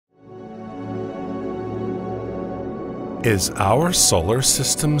Is our solar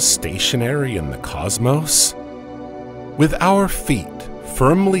system stationary in the cosmos? With our feet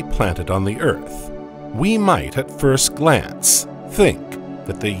firmly planted on the Earth, we might at first glance think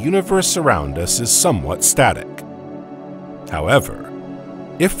that the universe around us is somewhat static. However,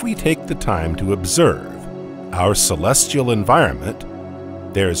 if we take the time to observe our celestial environment,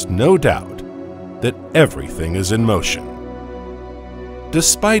 there's no doubt that everything is in motion.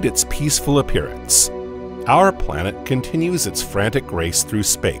 Despite its peaceful appearance, our planet continues its frantic race through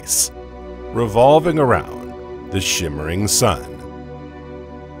space, revolving around the shimmering sun.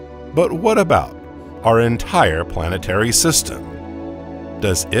 But what about our entire planetary system?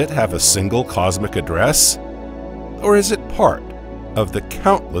 Does it have a single cosmic address? Or is it part of the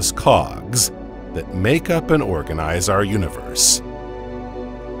countless cogs that make up and organize our universe?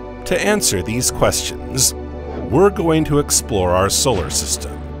 To answer these questions, we're going to explore our solar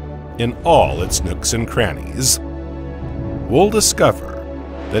system in all its nooks and crannies. We'll discover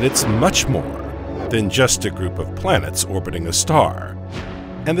that it's much more than just a group of planets orbiting a star,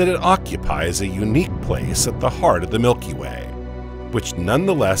 and that it occupies a unique place at the heart of the Milky Way, which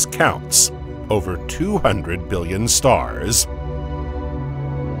nonetheless counts over 200 billion stars.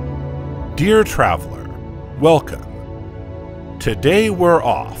 Dear traveler, welcome. Today we're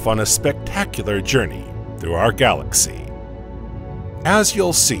off on a spectacular journey through our galaxy. As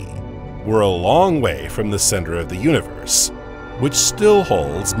you'll see, we're a long way from the center of the universe, which still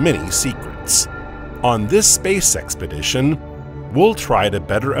holds many secrets. On this space expedition, we'll try to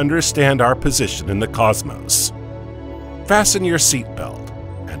better understand our position in the cosmos. Fasten your seatbelt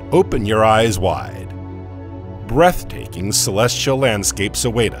and open your eyes wide. Breathtaking celestial landscapes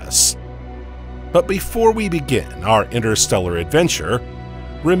await us. But before we begin our interstellar adventure,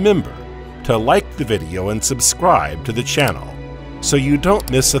 remember to like the video and subscribe to the channel so you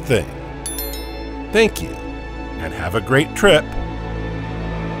don't miss a thing. Thank you, and have a great trip!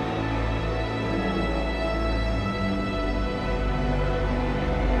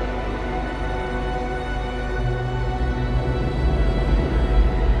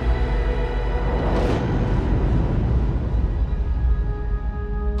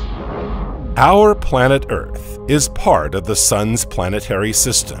 Our planet Earth is part of the Sun's planetary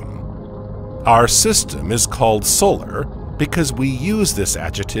system. Our system is called solar because we use this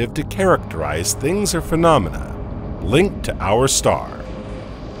adjective to characterize things or phenomena linked to our star.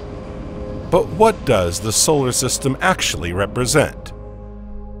 But what does the solar system actually represent?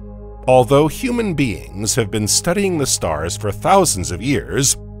 Although human beings have been studying the stars for thousands of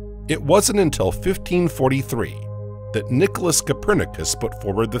years, it wasn't until 1543 that Nicholas Copernicus put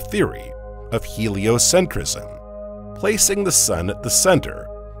forward the theory of heliocentrism, placing the Sun at the center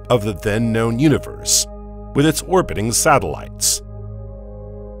of the then-known universe with its orbiting satellites.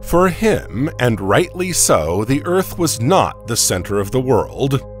 For him, and rightly so, the Earth was not the center of the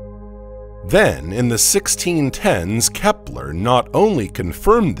world. Then, in the 1610s, Kepler not only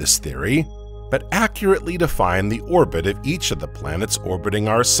confirmed this theory, but accurately defined the orbit of each of the planets orbiting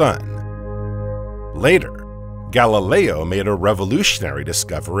our Sun. Later, Galileo made a revolutionary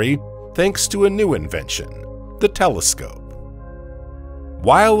discovery thanks to a new invention, the telescope.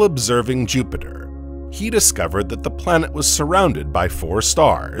 While observing Jupiter, he discovered that the planet was surrounded by 4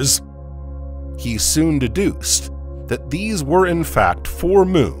 stars. He soon deduced that these were in fact 4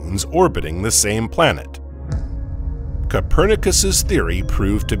 moons orbiting the same planet. Copernicus's theory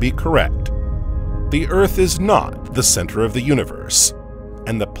proved to be correct. The Earth is not the center of the universe,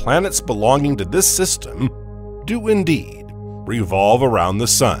 and the planets belonging to this system do indeed revolve around the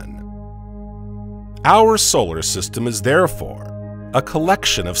Sun. Our solar system is therefore a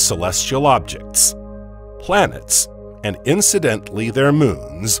collection of celestial objects, planets, and incidentally their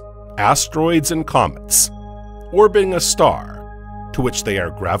moons, asteroids, and comets, orbiting a star to which they are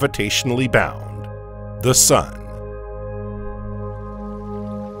gravitationally bound, the Sun.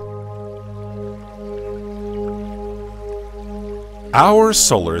 Our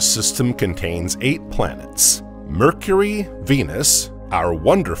solar system contains 8 planets: Mercury, Venus, our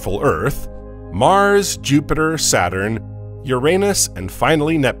wonderful Earth, Mars, Jupiter, Saturn, Uranus, and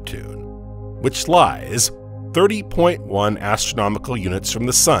finally Neptune, which lies 30.1 astronomical units from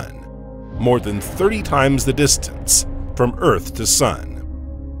the Sun, more than 30 times the distance from Earth to Sun.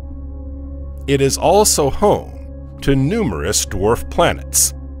 It is also home to numerous dwarf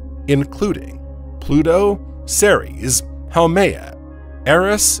planets, including Pluto, Ceres, Haumea,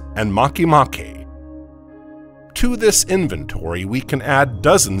 Eris, and Makemake. To this inventory we can add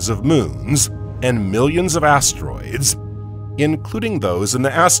dozens of moons and millions of asteroids, including those in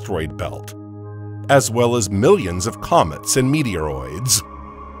the asteroid belt, as well as millions of comets and meteoroids.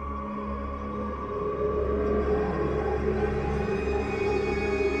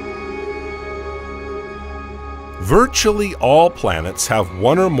 Virtually all planets have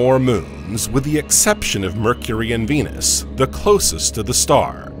one or more moons, with the exception of Mercury and Venus, the closest to the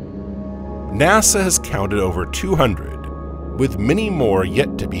star. NASA has counted over 200, with many more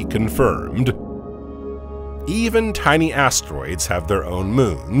yet to be confirmed. Even tiny asteroids have their own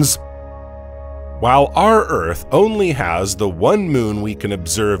moons. While our Earth only has the one moon we can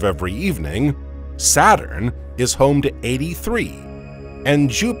observe every evening, Saturn is home to 83, and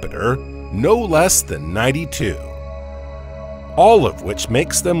Jupiter no less than 92. All of which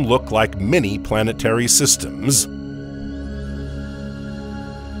makes them look like mini planetary systems.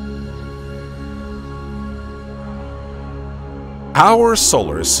 Our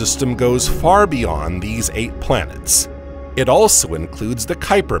solar system goes far beyond these 8 planets. It also includes the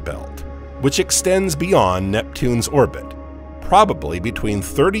Kuiper Belt, which extends beyond Neptune's orbit, probably between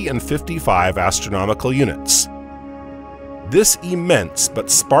 30 and 55 astronomical units. This immense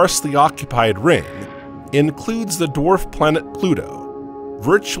but sparsely occupied ring includes the dwarf planet Pluto,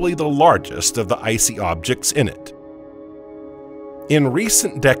 virtually the largest of the icy objects in it. In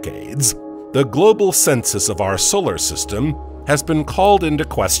recent decades, the global census of our solar system has been called into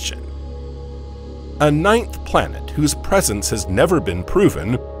question. A 9th planet whose presence has never been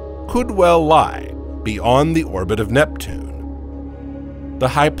proven could well lie beyond the orbit of Neptune. The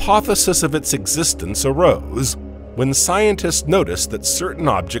hypothesis of its existence arose when scientists noticed that certain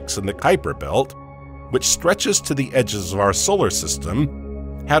objects in the Kuiper Belt, which stretches to the edges of our solar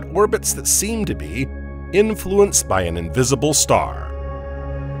system, had orbits that seemed to be influenced by an invisible star.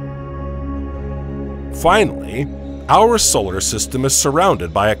 Finally, our solar system is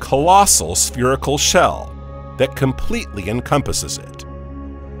surrounded by a colossal spherical shell that completely encompasses it.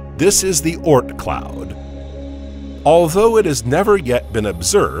 This is the Oort cloud. Although it has never yet been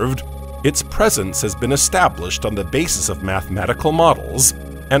observed, its presence has been established on the basis of mathematical models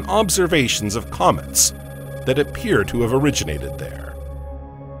and observations of comets that appear to have originated there.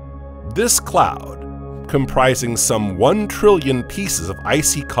 This cloud, comprising some 1 trillion pieces of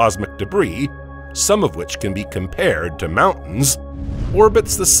icy cosmic debris, some of which can be compared to mountains,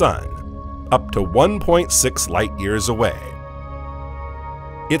 orbits the Sun, up to 1.6 light-years away.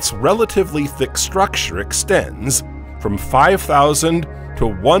 Its relatively thick structure extends from 5,000 to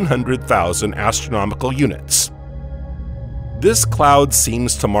 100,000 astronomical units. This cloud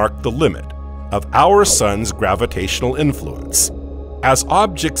seems to mark the limit of our Sun's gravitational influence, as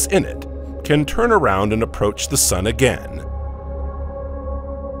objects in it can turn around and approach the Sun again.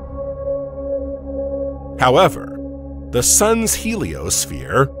 However, the Sun's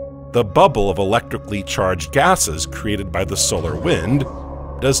heliosphere, the bubble of electrically charged gases created by the solar wind,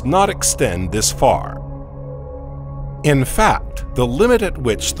 does not extend this far. In fact, the limit at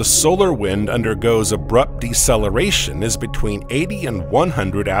which the solar wind undergoes abrupt deceleration is between 80 and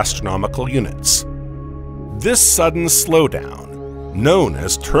 100 astronomical units. This sudden slowdown, known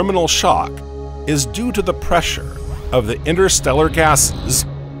as terminal shock, is due to the pressure of the interstellar gases,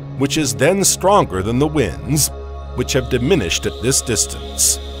 which is then stronger than the winds, which have diminished at this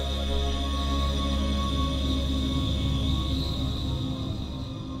distance.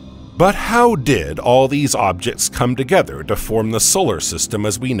 But how did all these objects come together to form the solar system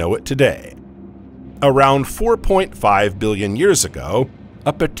as we know it today? Around 4.5 billion years ago,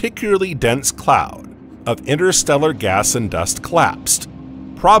 a particularly dense cloud of interstellar gas and dust collapsed,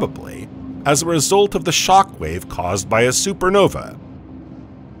 probably as a result of the shock wave caused by a supernova.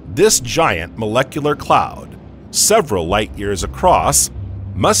 This giant molecular cloud, several light-years across,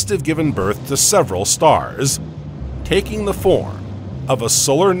 must have given birth to several stars, taking the form of a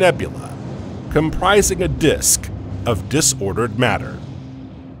solar nebula comprising a disk of disordered matter.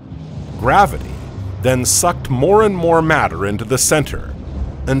 Gravity then sucked more and more matter into the center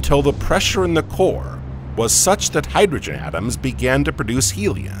until the pressure in the core was such that hydrogen atoms began to produce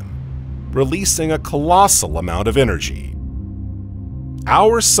helium, releasing a colossal amount of energy.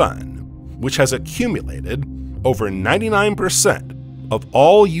 Our Sun, which has accumulated over 99% of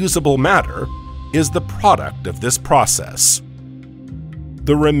all usable matter, is the product of this process.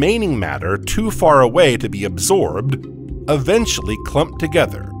 The remaining matter too far away to be absorbed eventually clumped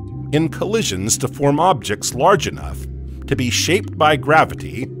together in collisions to form objects large enough to be shaped by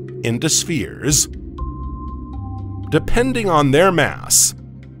gravity into spheres. Depending on their mass,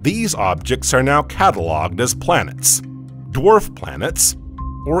 these objects are now cataloged as planets, dwarf planets,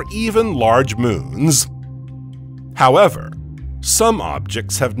 or even large moons. However, some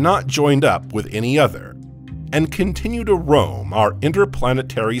objects have not joined up with any other and continue to roam our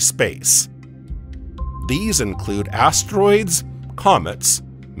interplanetary space. These include asteroids, comets,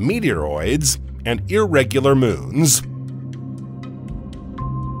 meteoroids, and irregular moons.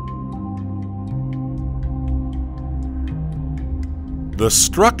 The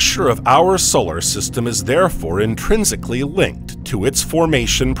structure of our solar system is therefore intrinsically linked to its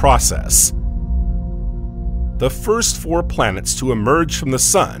formation process. The first 4 planets to emerge from the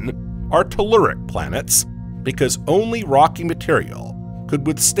Sun are telluric planets because only rocky material could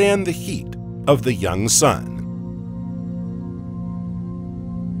withstand the heat of the young Sun.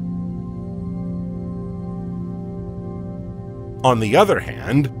 On the other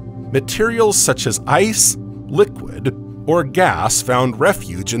hand, materials such as ice, liquid, or gas found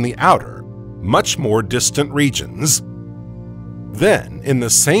refuge in the outer, much more distant regions. Then, in the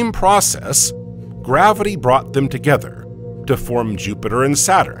same process, gravity brought them together to form Jupiter and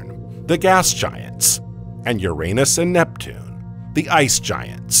Saturn, the gas giants, and Uranus and Neptune, the ice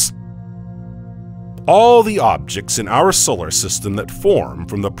giants. All the objects in our solar system that form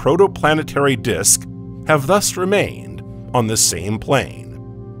from the protoplanetary disk have thus remained on the same plane.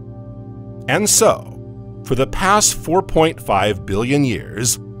 And so, for the past 4.5 billion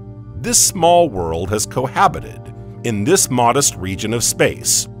years, this small world has cohabited in this modest region of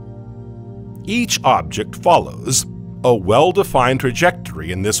space. Each object follows a well-defined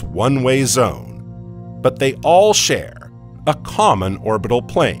trajectory in this one-way zone, but they all share a common orbital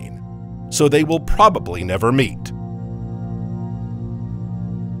plane, so they will probably never meet.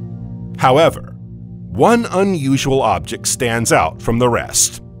 However, one unusual object stands out from the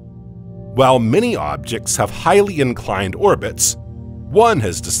rest. While many objects have highly inclined orbits, one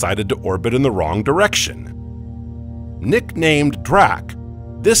has decided to orbit in the wrong direction. Nicknamed Drac,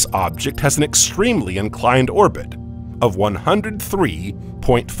 this object has an extremely inclined orbit of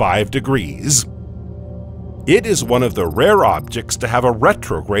 103.5 degrees. It is one of the rare objects to have a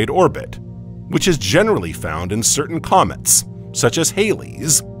retrograde orbit, which is generally found in certain comets, such as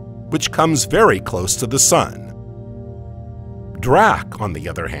Halley's, which comes very close to the Sun. Drac, on the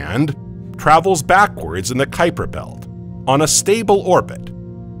other hand, travels backwards in the Kuiper belt, on a stable orbit,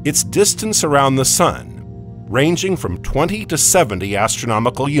 its distance around the Sun ranging from 20 to 70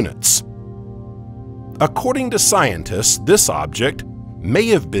 astronomical units. According to scientists, this object may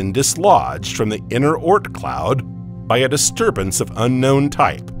have been dislodged from the inner Oort cloud by a disturbance of unknown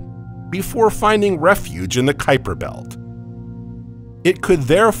type, before finding refuge in the Kuiper belt. It could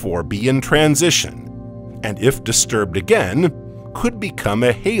therefore be in transition, and if disturbed again, could become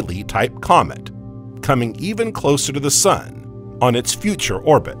a Halley-type comet, coming even closer to the Sun on its future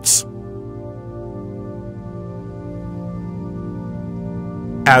orbits.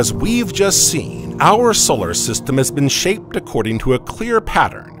 As we've just seen, our solar system has been shaped according to a clear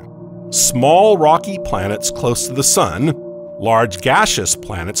pattern: small rocky planets close to the Sun, large gaseous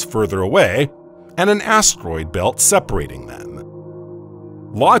planets further away, and an asteroid belt separating them.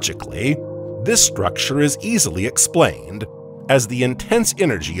 Logically, this structure is easily explained, as the intense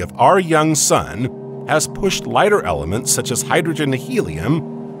energy of our young Sun has pushed lighter elements such as hydrogen and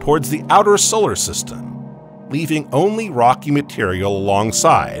helium towards the outer solar system, leaving only rocky material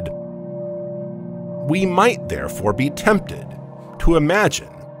alongside. We might therefore be tempted to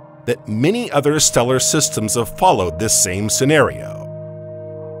imagine that many other stellar systems have followed this same scenario.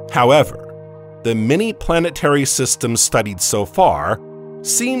 However, the many planetary systems studied so far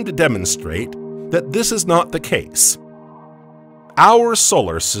seem to demonstrate that this is not the case. Our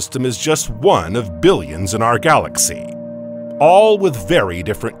solar system is just one of billions in our galaxy, all with very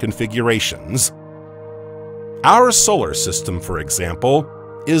different configurations. Our solar system, for example,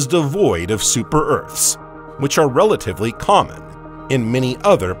 is devoid of super-Earths, which are relatively common in many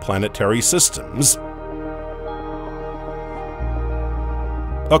other planetary systems.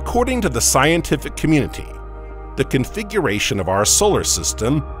 According to the scientific community, the configuration of our solar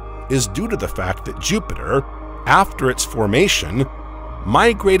system is due to the fact that Jupiter, after its formation,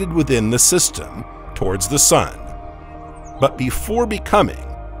 migrated within the system towards the Sun. But before becoming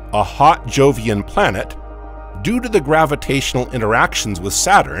a hot Jovian planet, due to the gravitational interactions with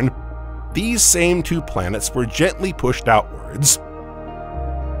Saturn, these same 2 planets were gently pushed outwards.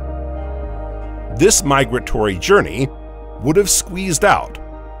 This migratory journey would have squeezed out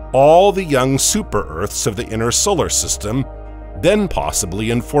all the young super-Earths of the inner solar system, then possibly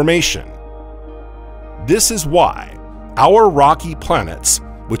in formation. This is why our rocky planets,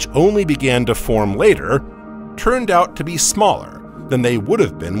 which only began to form later, turned out to be smaller than they would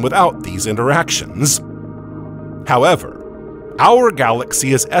have been without these interactions. However, our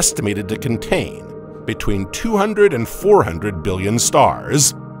galaxy is estimated to contain between 200 and 400 billion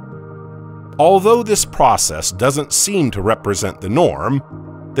stars. Although this process doesn't seem to represent the norm,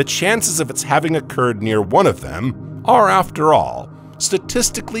 the chances of its having occurred near one of them are, after all,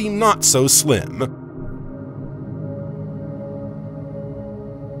 statistically not so slim.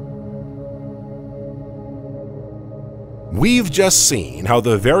 We've just seen how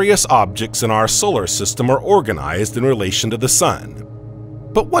the various objects in our solar system are organized in relation to the Sun.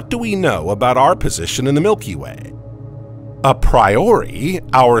 But what do we know about our position in the Milky Way? A priori,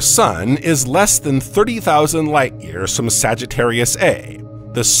 our Sun is less than 30,000 light-years from Sagittarius A,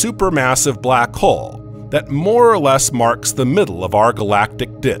 the supermassive black hole that more or less marks the middle of our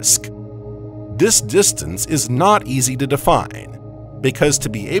galactic disk. This distance is not easy to define, because to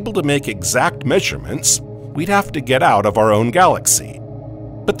be able to make exact measurements, we'd have to get out of our own galaxy.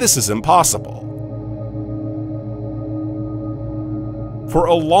 But this is impossible. For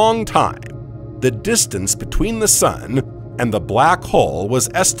a long time, the distance between the Sun and the black hole was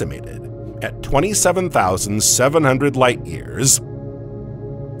estimated at 27,700 light-years.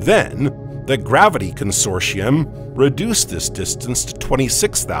 Then, the Gravity Consortium reduced this distance to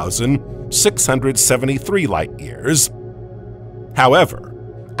 26,673 light-years. However,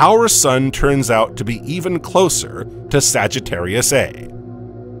 our Sun turns out to be even closer to Sagittarius A.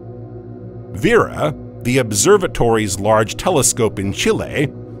 Vera, the observatory's large telescope in Chile,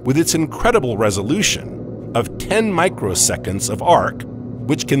 with its incredible resolution of 10 microseconds of arc,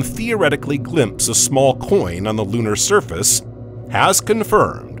 which can theoretically glimpse a small coin on the lunar surface, has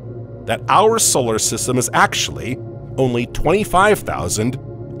confirmed that our solar system is actually only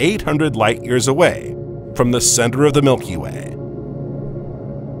 25,800 light-years away from the center of the Milky Way.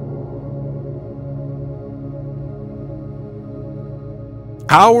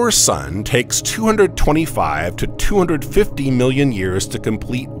 Our Sun takes 225 to 250 million years to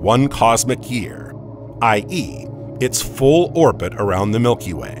complete one cosmic year, i.e., its full orbit around the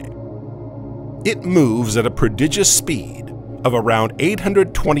Milky Way. It moves at a prodigious speed of around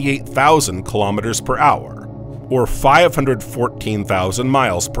 828,000 kilometers per hour, or 514,000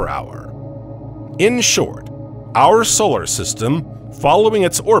 miles per hour. In short, our solar system, following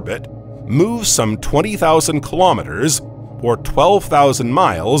its orbit, moves some 20,000 kilometers, or 12,000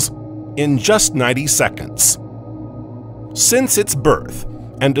 miles, in just 90 seconds. Since its birth,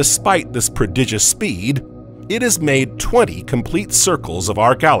 and despite this prodigious speed, it has made 20 complete circles of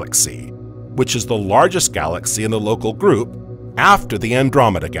our galaxy, which is the largest galaxy in the local group after the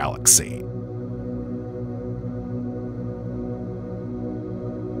Andromeda Galaxy.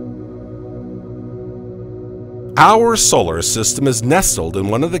 Our solar system is nestled in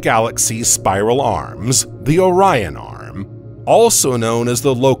one of the galaxy's spiral arms, the Orion Arm, also known as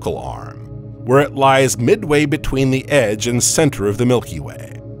the local arm, where it lies midway between the edge and center of the Milky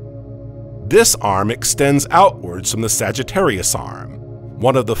Way. This arm extends outwards from the Sagittarius Arm,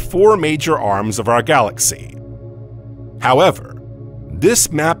 one of the 4 major arms of our galaxy. However,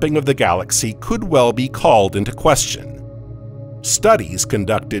 this mapping of the galaxy could well be called into question. Studies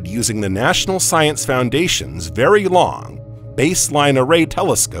conducted using the National Science Foundation's very long baseline array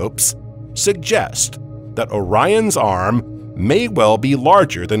telescopes suggest that Orion's arm may well be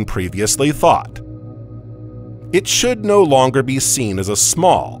larger than previously thought. It should no longer be seen as a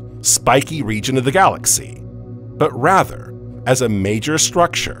small, spiky region of the galaxy, but rather as a major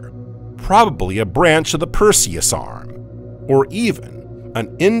structure, probably a branch of the Perseus Arm, or even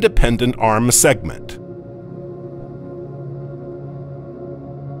an independent arm segment.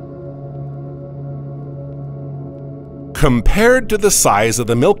 Compared to the size of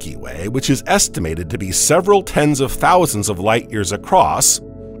the Milky Way, which is estimated to be several tens of thousands of light-years across,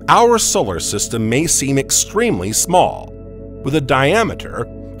 our solar system may seem extremely small, with a diameter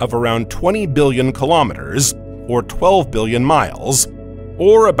of around 20 billion kilometers, or 12 billion miles,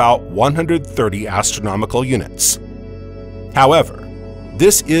 or about 130 astronomical units. However,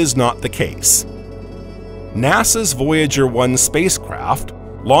 this is not the case. NASA's Voyager 1 spacecraft,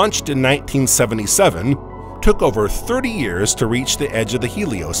 launched in 1977, took over 30 years to reach the edge of the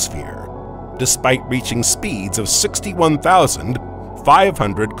heliosphere, despite reaching speeds of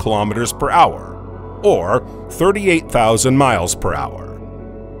 61,500 kilometers per hour, or 38,000 miles per hour.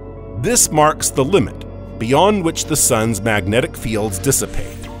 This marks the limit beyond which the Sun's magnetic fields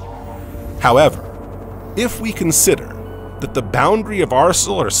dissipate. However, if we consider that the boundary of our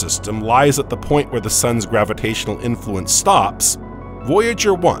solar system lies at the point where the Sun's gravitational influence stops,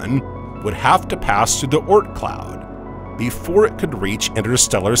 Voyager 1 would have to pass through the Oort cloud before it could reach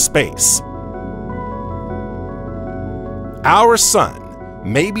interstellar space. Our Sun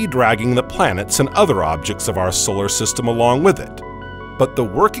may be dragging the planets and other objects of our solar system along with it, but the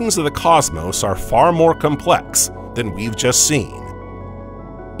workings of the cosmos are far more complex than we've just seen.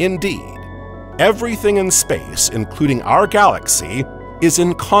 Indeed, everything in space, including our galaxy, is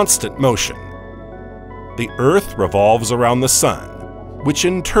in constant motion. The Earth revolves around the Sun, which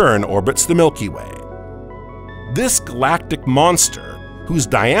in turn orbits the Milky Way. This galactic monster, whose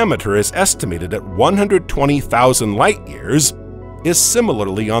diameter is estimated at 120,000 light-years, is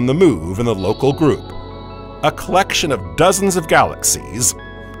similarly on the move in the local group, a collection of dozens of galaxies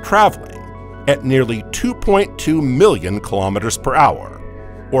traveling at nearly 2.2 million kilometers per hour,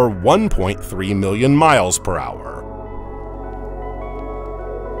 or 1.3 million miles per hour.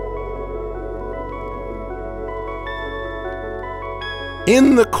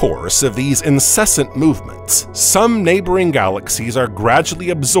 In the course of these incessant movements, some neighboring galaxies are gradually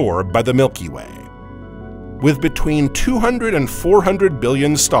absorbed by the Milky Way. With between 200 and 400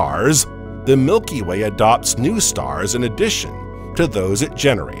 billion stars, the Milky Way adopts new stars in addition to those it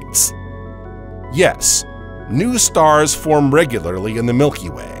generates. Yes, new stars form regularly in the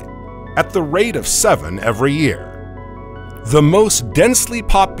Milky Way, at the rate of 7 every year. The most densely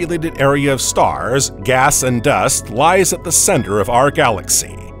populated area of stars, gas and dust, lies at the center of our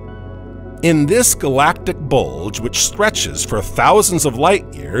galaxy. In this galactic bulge, which stretches for thousands of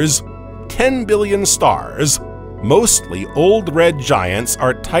light-years, 10 billion stars, mostly old red giants,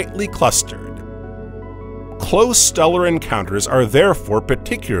 are tightly clustered. Close stellar encounters are therefore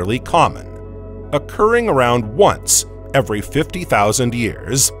particularly common, occurring around once every 50,000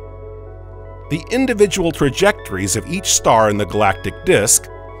 years. The individual trajectories of each star in the galactic disk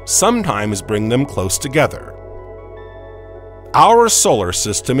sometimes bring them close together. Our solar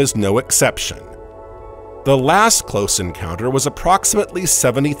system is no exception. The last close encounter was approximately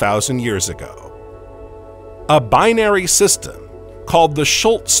 70,000 years ago. A binary system, called the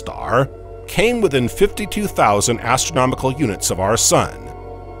Schultz star, came within 52,000 astronomical units of our Sun.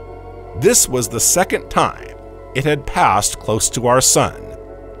 This was the second time it had passed close to our Sun.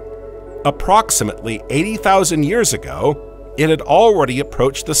 Approximately 80,000 years ago, it had already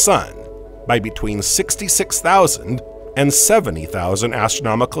approached the Sun by between 66,000 and 70,000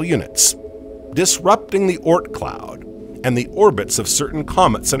 astronomical units, disrupting the Oort cloud and the orbits of certain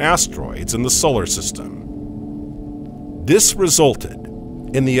comets and asteroids in the solar system. This resulted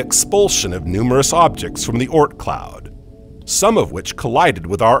in the expulsion of numerous objects from the Oort cloud, some of which collided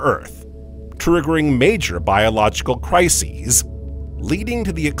with our Earth, triggering major biological crises, leading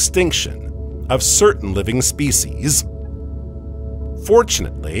to the extinction of certain living species.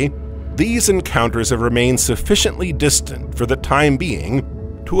 Fortunately, these encounters have remained sufficiently distant for the time being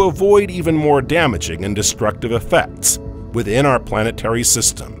to avoid even more damaging and destructive effects within our planetary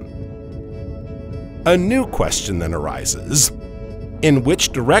system. A new question then arises: in which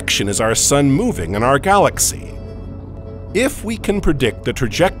direction is our Sun moving in our galaxy? If we can predict the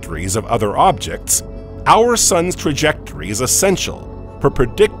trajectories of other objects, our Sun's trajectory is essential for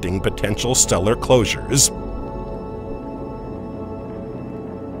predicting potential stellar closures.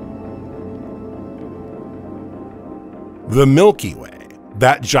 The Milky Way,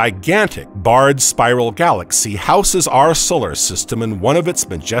 that gigantic barred spiral galaxy, houses our solar system in one of its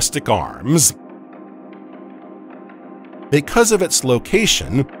majestic arms. Because of its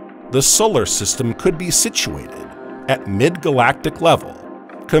location, the solar system could be situated at mid-galactic level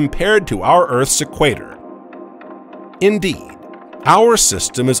compared to our Earth's equator. Indeed, our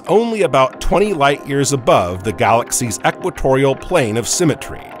system is only about 20 light-years above the galaxy's equatorial plane of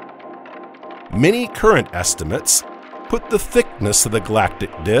symmetry. Many current estimates put the thickness of the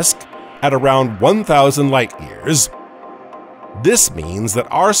galactic disk at around 1,000 light-years. This means that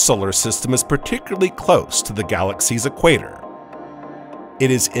our solar system is particularly close to the galaxy's equator.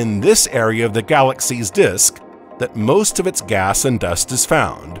 It is in this area of the galaxy's disk that most of its gas and dust is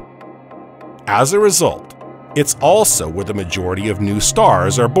found. As a result, it's also where the majority of new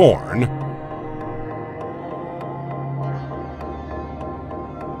stars are born.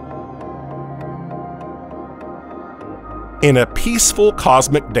 In a peaceful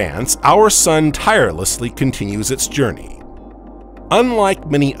cosmic dance, our Sun tirelessly continues its journey. Unlike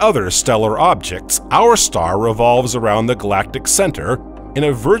many other stellar objects, our star revolves around the galactic center in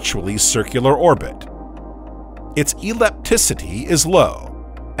a virtually circular orbit. Its ellipticity is low,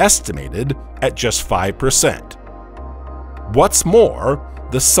 estimated at just 5%. What's more,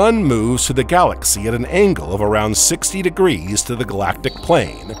 the Sun moves through the galaxy at an angle of around 60 degrees to the galactic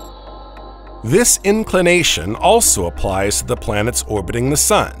plane. This inclination also applies to the planets orbiting the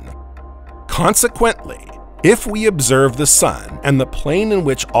Sun. Consequently, if we observe the Sun and the plane in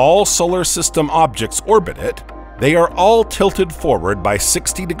which all solar system objects orbit it, they are all tilted forward by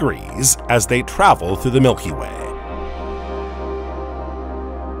 60 degrees as they travel through the Milky Way.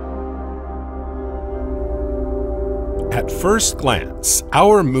 At first glance,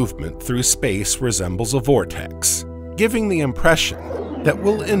 our movement through space resembles a vortex, giving the impression that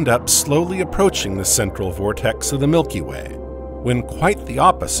we'll end up slowly approaching the central vortex of the Milky Way, when quite the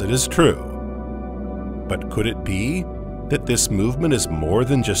opposite is true. But could it be that this movement is more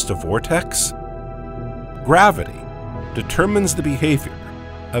than just a vortex? Gravity determines the behavior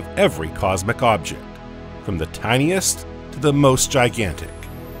of every cosmic object, from the tiniest to the most gigantic.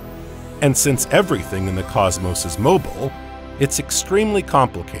 And since everything in the cosmos is mobile, it's extremely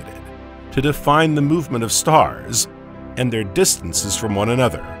complicated to define the movement of stars and their distances from one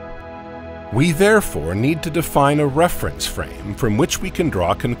another. We therefore need to define a reference frame from which we can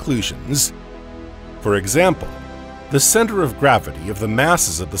draw conclusions. For example, the center of gravity of the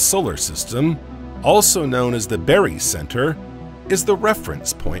masses of the solar system, also known as the barycenter, is the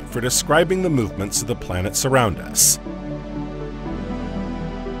reference point for describing the movements of the planets around us.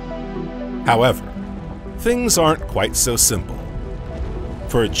 However, things aren't quite so simple.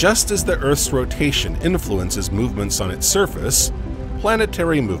 For just as the Earth's rotation influences movements on its surface,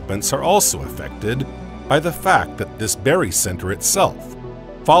 planetary movements are also affected by the fact that this barycenter itself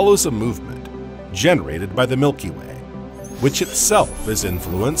follows a movement generated by the Milky Way, which itself is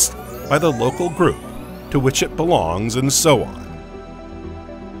influenced by the local group to which it belongs, and so on.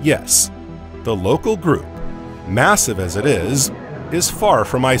 Yes, the local group, massive as it is far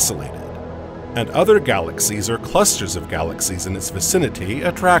from isolated, and other galaxies or clusters of galaxies in its vicinity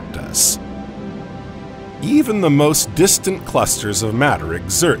attract us. Even the most distant clusters of matter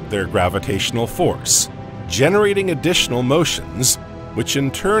exert their gravitational force, generating additional motions, which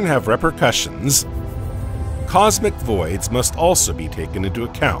in turn have repercussions. Cosmic voids must also be taken into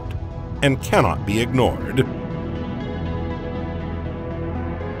account and cannot be ignored.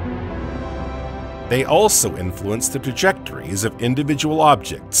 They also influence the trajectories of individual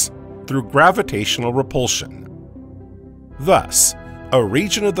objects through gravitational repulsion. Thus, a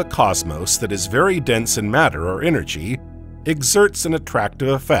region of the cosmos that is very dense in matter or energy exerts an attractive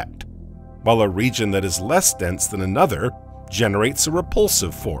effect, while a region that is less dense than another generates a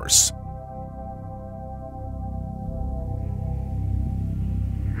repulsive force.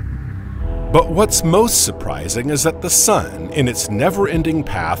 But what's most surprising is that the Sun, in its never-ending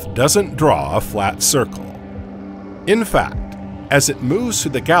path, doesn't draw a flat circle. In fact, as it moves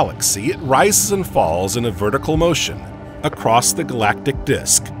through the galaxy, it rises and falls in a vertical motion across the galactic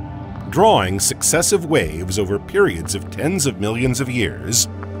disk, drawing successive waves over periods of tens of millions of years.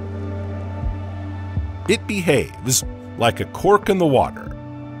 It behaves like a cork in the water,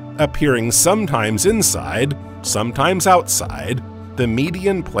 appearing sometimes inside, sometimes outside, the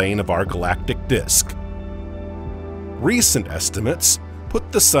median plane of our galactic disk. Recent estimates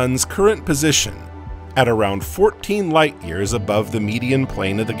put the Sun's current position at around 14 light-years above the median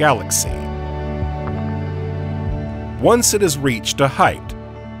plane of the galaxy. Once it has reached a height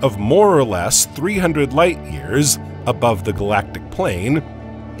of more or less 300 light-years above the galactic plane,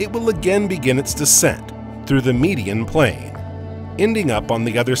 it will again begin its descent through the median plane, ending up on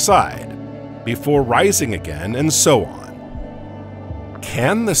the other side, before rising again, and so on.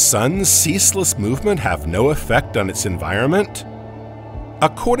 Can the Sun's ceaseless movement have no effect on its environment?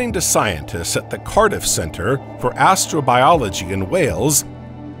 According to scientists at the Cardiff Centre for Astrobiology in Wales,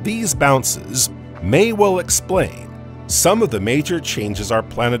 these bounces may well explain some of the major changes our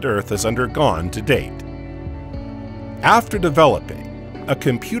planet Earth has undergone to date. After developing a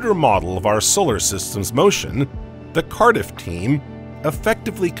computer model of our solar system's motion, the Cardiff team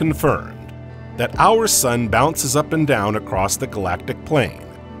effectively confirmed that our Sun bounces up and down across the galactic plane.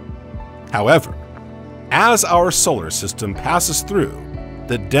 However, as our solar system passes through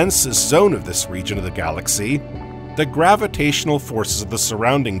the densest zone of this region of the galaxy, the gravitational forces of the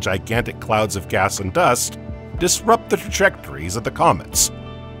surrounding gigantic clouds of gas and dust disrupt the trajectories of the comets,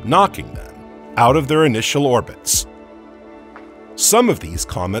 knocking them out of their initial orbits. Some of these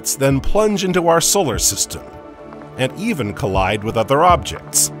comets then plunge into our solar system and even collide with other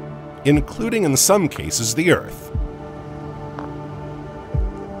objects, including in some cases the Earth.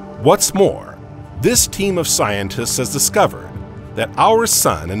 What's more, this team of scientists has discovered that our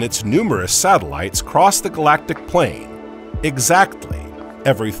Sun and its numerous satellites cross the galactic plane exactly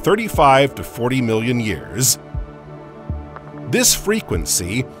every 35 to 40 million years. This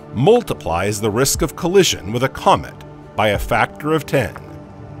frequency multiplies the risk of collision with a comet by a factor of 10.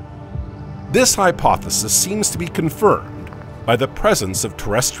 This hypothesis seems to be confirmed by the presence of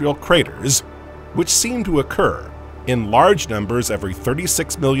terrestrial craters, which seem to occur in large numbers every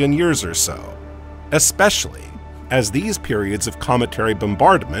 36 million years or so, especially as these periods of cometary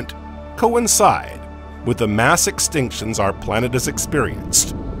bombardment coincide with the mass extinctions our planet has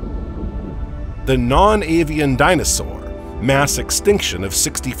experienced. The non-avian dinosaur mass extinction of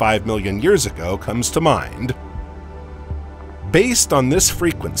 65 million years ago comes to mind. Based on this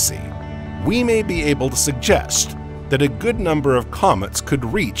frequency, we may be able to suggest that a good number of comets could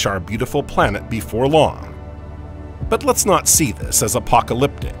reach our beautiful planet before long. But let's not see this as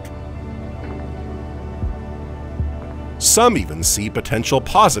apocalyptic. Some even see potential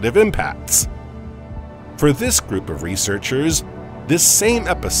positive impacts. For this group of researchers, this same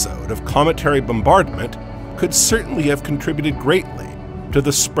episode of cometary bombardment could certainly have contributed greatly to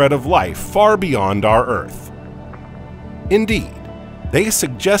the spread of life far beyond our Earth. Indeed, they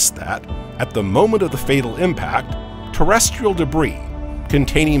suggest that, at the moment of the fatal impact, terrestrial debris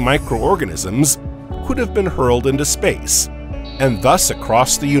containing microorganisms could have been hurled into space, and thus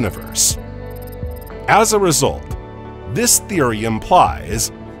across the universe. As a result, this theory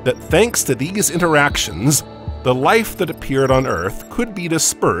implies that thanks to these interactions, the life that appeared on Earth could be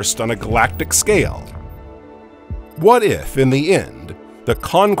dispersed on a galactic scale. What if, in the end, the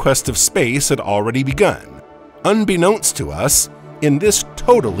conquest of space had already begun, unbeknownst to us, in this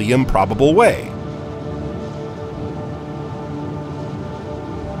totally improbable way?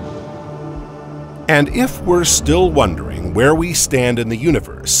 And if we're still wondering where we stand in the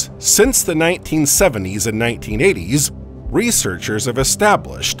universe, since the 1970s and 1980s, researchers have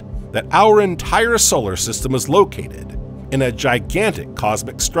established that our entire solar system is located in a gigantic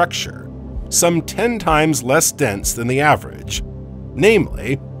cosmic structure, some 10 times less dense than the average,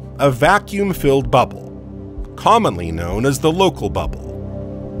 namely, a vacuum-filled bubble, commonly known as the local bubble.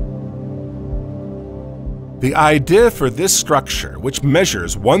 The idea for this structure, which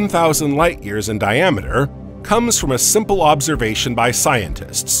measures 1,000 light-years in diameter, comes from a simple observation by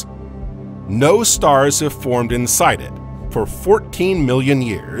scientists. No stars have formed inside it for 14 million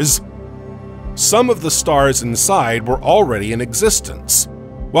years. Some of the stars inside were already in existence,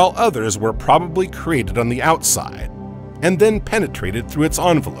 while others were probably created on the outside, and then penetrated through its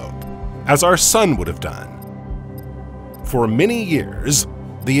envelope, as our Sun would have done. For many years,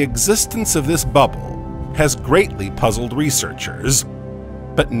 the existence of this bubble has greatly puzzled researchers,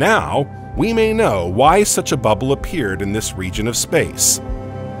 but now we may know why such a bubble appeared in this region of space.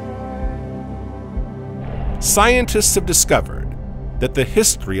 Scientists have discovered that the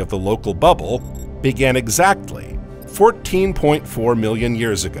history of the local bubble began exactly 14.4 million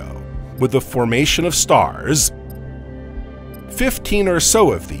years ago with the formation of stars. 15 or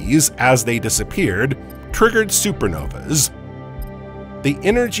so of these, as they disappeared, triggered supernovas. The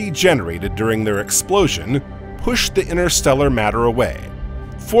energy generated during their explosion pushed the interstellar matter away,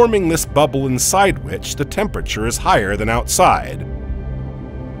 forming this bubble inside which the temperature is higher than outside.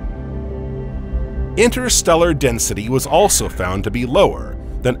 Interstellar density was also found to be lower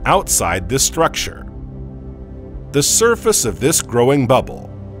than outside this structure. The surface of this growing bubble,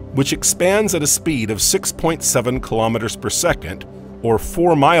 which expands at a speed of 6.7 kilometers per second, or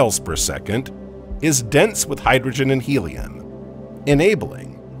 4 miles per second, is dense with hydrogen and helium,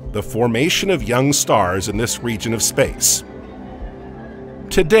 enabling the formation of young stars in this region of space.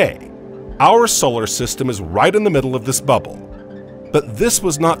 Today, our solar system is right in the middle of this bubble, but this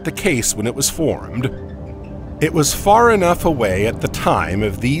was not the case when it was formed. It was far enough away at the time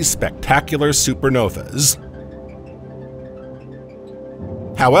of these spectacular supernovas.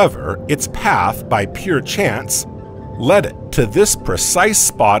 However, its path, by pure chance, led it to this precise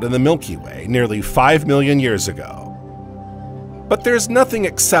spot in the Milky Way nearly 5 million years ago. But there's nothing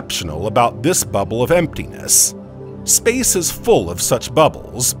exceptional about this bubble of emptiness. Space is full of such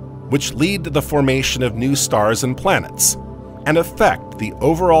bubbles, which lead to the formation of new stars and planets, and affect the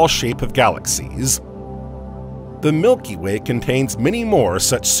overall shape of galaxies. The Milky Way contains many more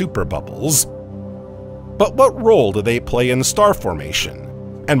such superbubbles. But what role do they play in star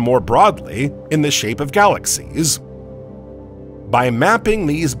formation, and more broadly, in the shape of galaxies? By mapping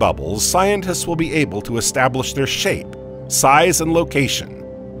these bubbles, scientists will be able to establish their shape, size, and location,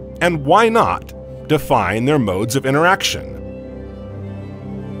 and why not define their modes of interaction.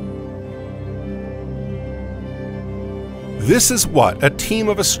 This is what a team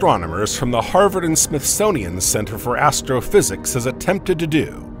of astronomers from the Harvard and Smithsonian Center for Astrophysics has attempted to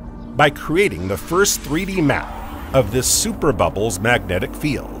do by creating the first 3D map of this superbubble's magnetic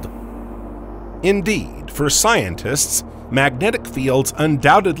field. Indeed, for scientists, magnetic fields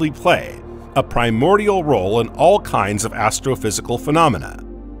undoubtedly play a primordial role in all kinds of astrophysical phenomena.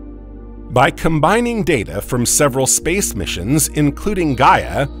 By combining data from several space missions, including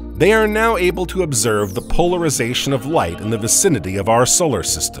Gaia, they are now able to observe the polarization of light in the vicinity of our solar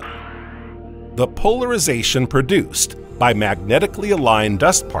system. The polarization produced by magnetically aligned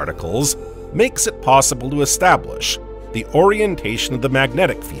dust particles makes it possible to establish the orientation of the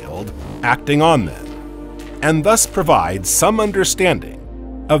magnetic field acting on them, and thus provide some understanding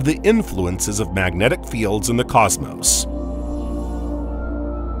of the influences of magnetic fields in the cosmos.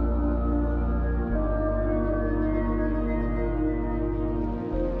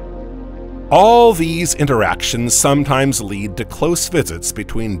 All these interactions sometimes lead to close visits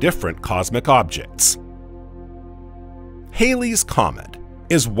between different cosmic objects. Halley's Comet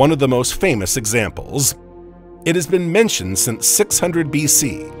is one of the most famous examples. It has been mentioned since 600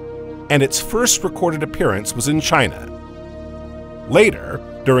 BC, and its first recorded appearance was in China. Later,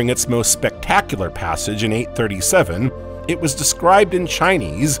 during its most spectacular passage in 837, it was described in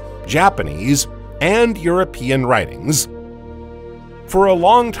Chinese, Japanese, and European writings. For a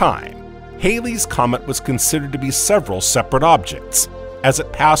long time, Halley's Comet was considered to be several separate objects, as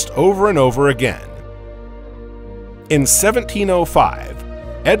it passed over and over again. In 1705,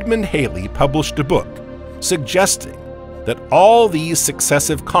 Edmund Halley published a book suggesting that all these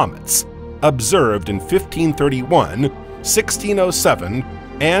successive comets, observed in 1531, 1607,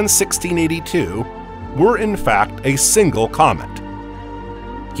 and 1682, were in fact a single comet.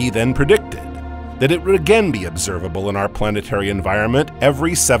 He then predicted that it would again be observable in our planetary environment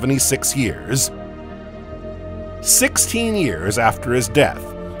every 76 years. 16 years after his death,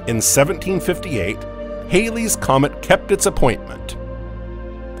 in 1758, Halley's Comet kept its appointment.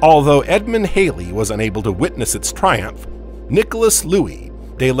 Although Edmund Halley was unable to witness its triumph, Nicolas Louis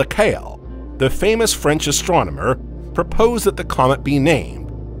de Lacaille, the famous French astronomer, proposed that the comet be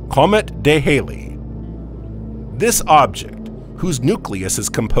named Comet de Halley. This object, whose nucleus is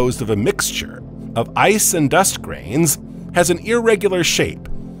composed of a mixture of ice and dust grains, has an irregular shape,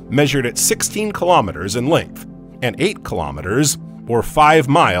 measured at 16 kilometers in length and 8 kilometers, or 5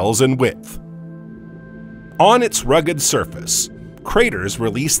 miles, in width. On its rugged surface, craters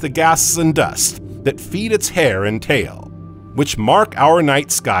release the gases and dust that feed its hair and tail, which mark our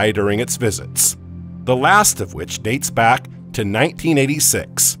night sky during its visits, the last of which dates back to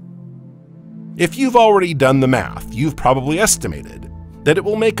 1986. If you've already done the math, you've probably estimated that it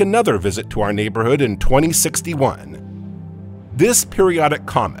will make another visit to our neighborhood in 2061. This periodic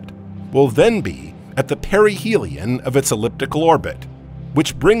comet will then be at the perihelion of its elliptical orbit,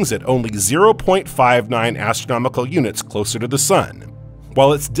 which brings it only 0.59 astronomical units closer to the Sun,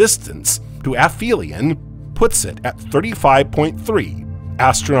 while its distance to aphelion puts it at 35.3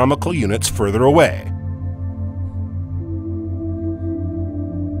 astronomical units further away.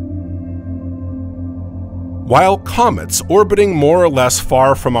 While comets orbiting more or less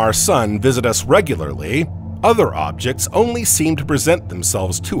far from our Sun visit us regularly, other objects only seem to present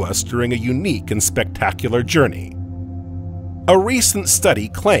themselves to us during a unique and spectacular journey. A recent study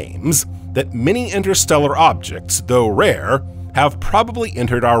claims that many interstellar objects, though rare, have probably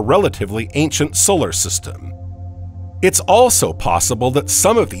entered our relatively ancient solar system. It's also possible that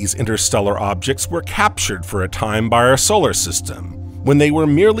some of these interstellar objects were captured for a time by our solar system when they were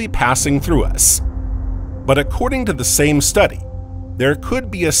merely passing through us. But according to the same study, there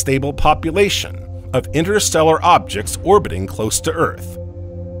could be a stable population of interstellar objects orbiting close to Earth.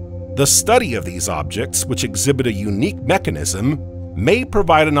 The study of these objects, which exhibit a unique mechanism, may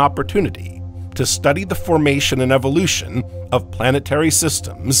provide an opportunity to study the formation and evolution of planetary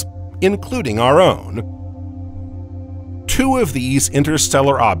systems, including our own. 2 of these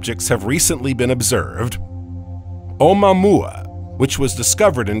interstellar objects have recently been observed: Oumuamua, which was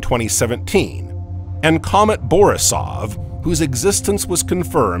discovered in 2017, and Comet Borisov, whose existence was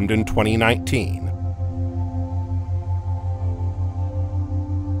confirmed in 2019.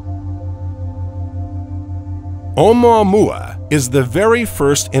 Oumuamua is the very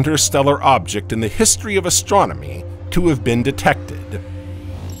first interstellar object in the history of astronomy to have been detected.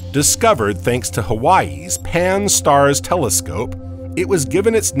 Discovered thanks to Hawaii's Pan-STARRS telescope, it was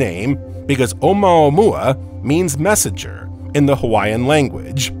given its name because Oumuamua means messenger in the Hawaiian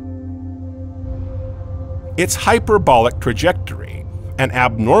language. Its hyperbolic trajectory and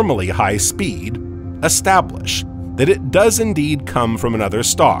abnormally high speed establish that it does indeed come from another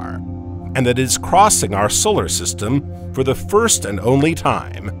star, and that it is crossing our solar system for the first and only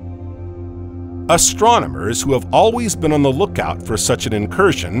time. Astronomers who have always been on the lookout for such an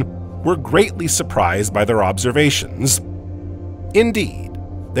incursion were greatly surprised by their observations. Indeed,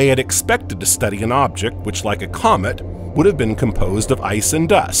 they had expected to study an object which, like a comet, would have been composed of ice and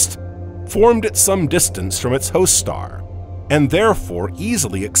dust, formed at some distance from its host star, and therefore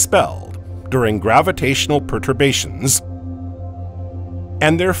easily expelled during gravitational perturbations.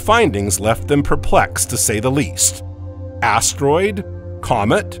 And their findings left them perplexed, to say the least. Asteroid?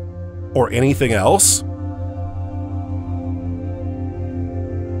 Comet? Or anything else?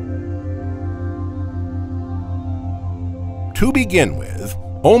 To begin with,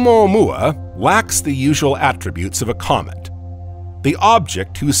 Oumuamua lacks the usual attributes of a comet. The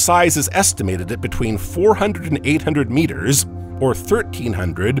object, whose size is estimated at between 400 and 800 meters, or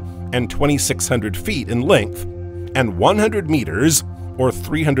 1,300 and 2,600 feet in length, and 100 meters, or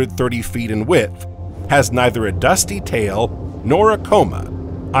 330 feet in width, has neither a dusty tail nor a coma,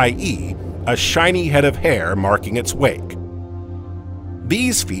 i.e., a shiny head of hair marking its wake.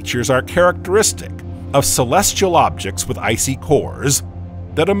 These features are characteristic of celestial objects with icy cores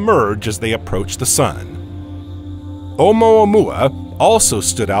that emerge as they approach the sun. Oumuamua also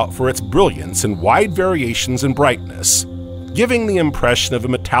stood out for its brilliance and wide variations in brightness, giving the impression of a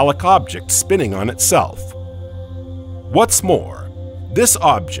metallic object spinning on itself. What's more, this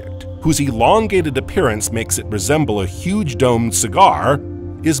object, whose elongated appearance makes it resemble a huge domed cigar,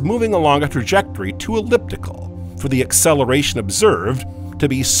 is moving along a trajectory too elliptical for the acceleration observed to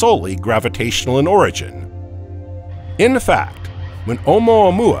be solely gravitational in origin. In fact, when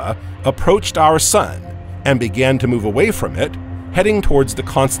Oumuamua approached our sun and began to move away from it, heading towards the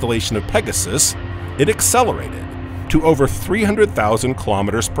constellation of Pegasus, it accelerated to over 300,000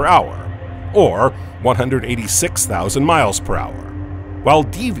 kilometers per hour, or 186,000 miles per hour, while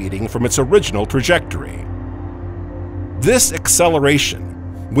deviating from its original trajectory. This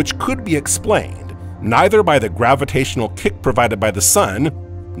acceleration, which could be explained neither by the gravitational kick provided by the sun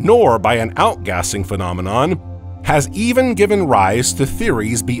nor by an outgassing phenomenon, has even given rise to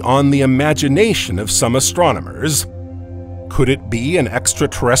theories beyond the imagination of some astronomers. Could it be an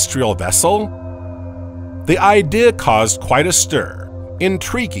extraterrestrial vessel? The idea caused quite a stir,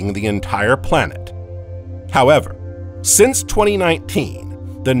 intriguing the entire planet. However, since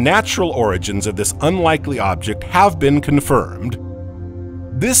 2019, the natural origins of this unlikely object have been confirmed.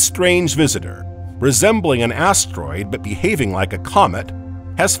 This strange visitor, resembling an asteroid but behaving like a comet,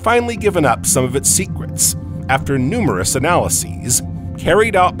 has finally given up some of its secrets after numerous analyses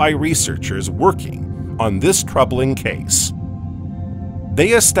carried out by researchers working on this troubling case. They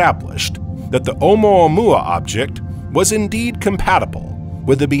established that the Oumuamua object was indeed compatible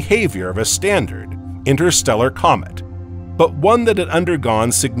with the behavior of a standard interstellar comet, but one that had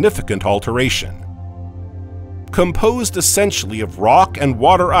undergone significant alteration. Composed essentially of rock and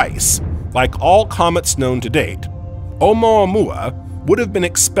water ice, like all comets known to date, Oumuamua would have been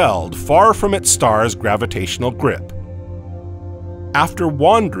expelled far from its star's gravitational grip. After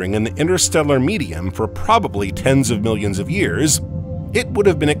wandering in the interstellar medium for probably tens of millions of years, it would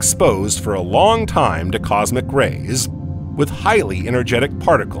have been exposed for a long time to cosmic rays, with highly energetic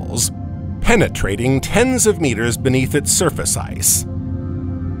particles penetrating tens of meters beneath its surface ice.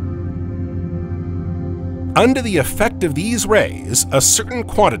 Under the effect of these rays, a certain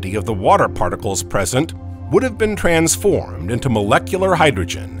quantity of the water particles present would have been transformed into molecular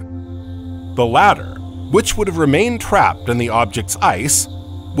hydrogen. The latter, which would have remained trapped in the object's ice,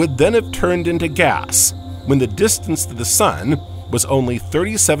 would then have turned into gas when the distance to the sun was only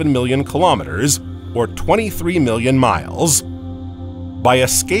 37 million kilometers, or 23 million miles. By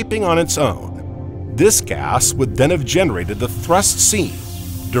escaping on its own, this gas would then have generated the thrust seen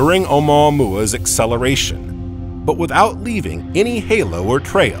during Oumuamua's acceleration, but without leaving any halo or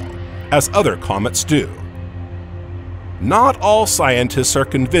trail, as other comets do. Not all scientists are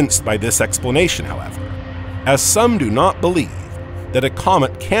convinced by this explanation, however, as some do not believe that a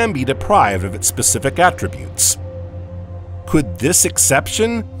comet can be deprived of its specific attributes. Could this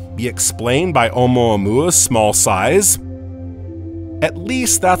exception be explained by Oumuamua's small size? At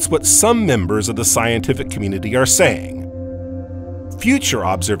least that's what some members of the scientific community are saying. Future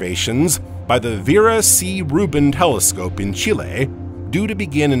observations by the Vera C. Rubin telescope in Chile, due to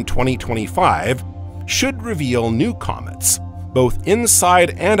begin in 2025, should reveal new comets, both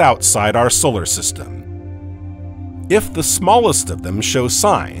inside and outside our solar system. If the smallest of them show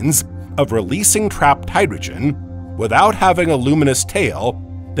signs of releasing trapped hydrogen without having a luminous tail,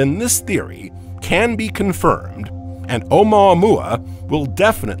 then this theory can be confirmed, and Oumuamua will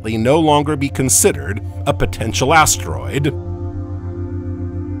definitely no longer be considered a potential asteroid.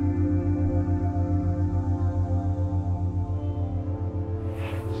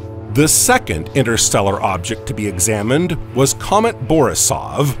 The second interstellar object to be examined was Comet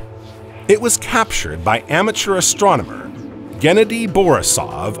Borisov. It was captured by amateur astronomer Gennady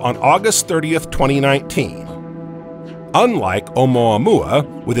Borisov on August 30th, 2019. Unlike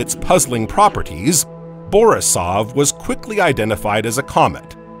Oumuamua, with its puzzling properties, Borisov was quickly identified as a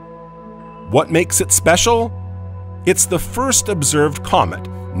comet. What makes it special? It's the first observed comet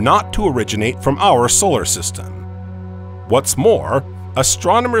not to originate from our solar system. What's more,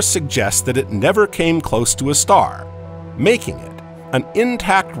 astronomers suggest that it never came close to a star, making it an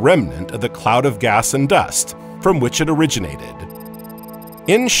intact remnant of the cloud of gas and dust from which it originated.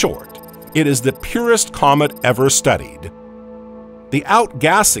 In short, it is the purest comet ever studied. The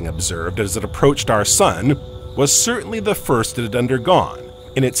outgassing observed as it approached our sun was certainly the first it had undergone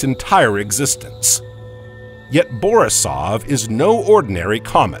in its entire existence. Yet Borisov is no ordinary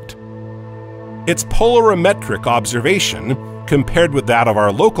comet. Its polarimetric observation, compared with that of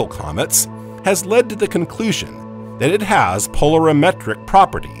our local comets, has led to the conclusion that it has polarimetric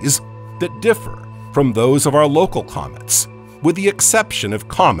properties that differ from those of our local comets, with the exception of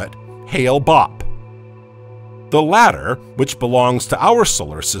comet Hale-Bopp. The latter, which belongs to our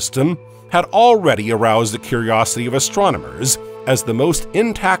solar system, had already aroused the curiosity of astronomers as the most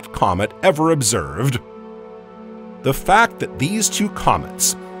intact comet ever observed. The fact that these two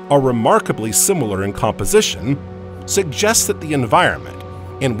comets are remarkably similar in composition suggests that the environment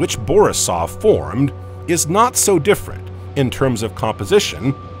in which Borisov formed is not so different in terms of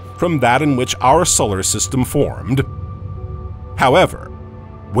composition from that in which our solar system formed. However,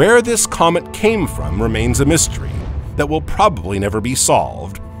 where this comet came from remains a mystery that will probably never be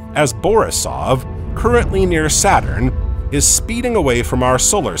solved, as Borisov, currently near Saturn, is speeding away from our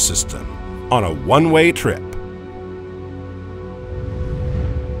solar system on a one-way trip.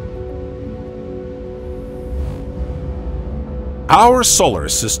 Our solar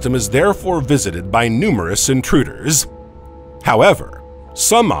system is therefore visited by numerous intruders. However,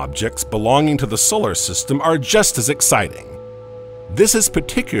 some objects belonging to the solar system are just as exciting. This is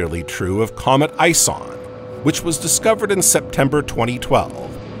particularly true of Comet Ison, which was discovered in September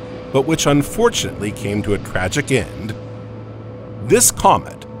 2012, but which unfortunately came to a tragic end. This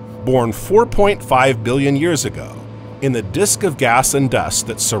comet, born 4.5 billion years ago, in the disk of gas and dust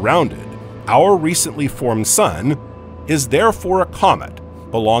that surrounded our recently formed Sun, is therefore a comet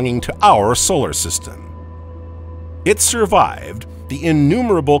belonging to our solar system. It survived the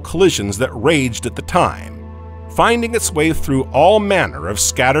innumerable collisions that raged at the time, finding its way through all manner of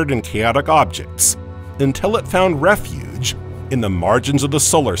scattered and chaotic objects, until it found refuge in the margins of the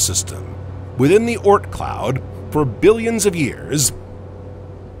solar system, within the Oort cloud, for billions of years.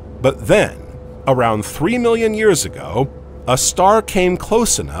 But then, around 3 million years ago, a star came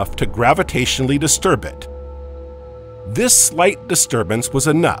close enough to gravitationally disturb it. This slight disturbance was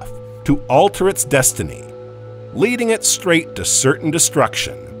enough to alter its destiny, leading it straight to certain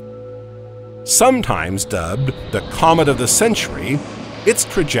destruction. Sometimes dubbed the Comet of the Century, its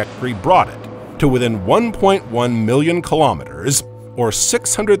trajectory brought it to within 1.1 million kilometers, or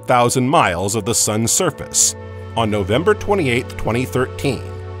 600,000 miles of the Sun's surface, on November 28, 2013.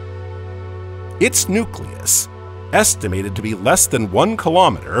 Its nucleus, estimated to be less than 1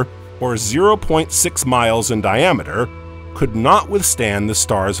 kilometer, or 0.6 miles in diameter, could not withstand the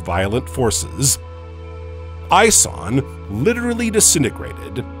star's violent forces. Ison literally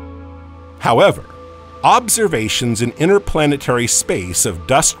disintegrated. However, observations in interplanetary space of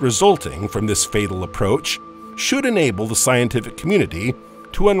dust resulting from this fatal approach should enable the scientific community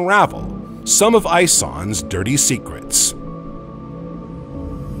to unravel some of Ison's dirty secrets.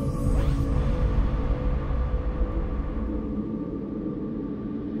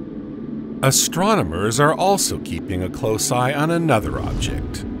 Astronomers are also keeping a close eye on another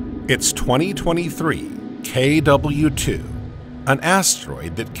object. It's 2023 KW2, an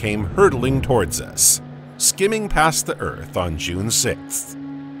asteroid that came hurtling towards us, skimming past the Earth on June 6th.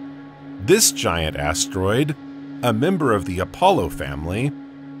 This giant asteroid, a member of the Apollo family,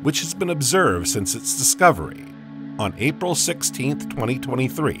 which has been observed since its discovery on April 16,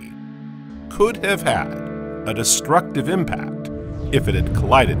 2023, could have had a destructive impact if it had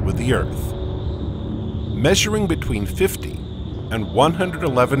collided with the Earth. Measuring between 50 and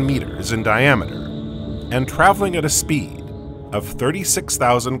 111 meters in diameter and traveling at a speed of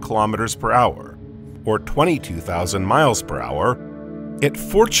 36,000 kilometers per hour, or 22,000 miles per hour, it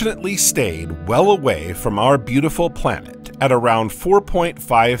fortunately stayed well away from our beautiful planet at around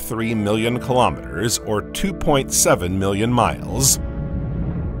 4.53 million kilometers, or 2.7 million miles.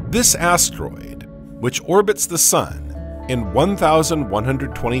 This asteroid, which orbits the Sun in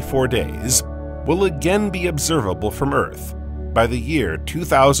 1,124 days, will again be observable from Earth by the year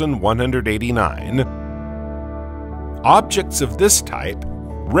 2189. Objects of this type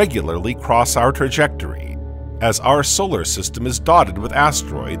regularly cross our trajectory, as our solar system is dotted with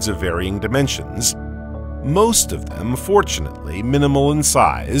asteroids of varying dimensions, most of them, fortunately, minimal in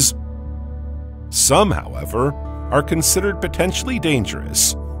size. Some, however, are considered potentially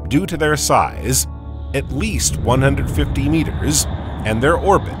dangerous due to their size, at least 150 meters, and their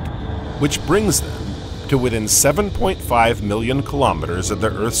orbit, which brings them to within 7.5 million kilometers of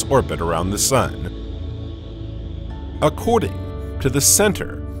the Earth's orbit around the Sun. According to the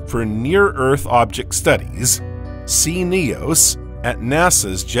Center for Near-Earth Object Studies, CNEOS, at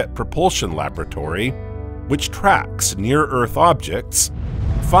NASA's Jet Propulsion Laboratory, which tracks near-Earth objects,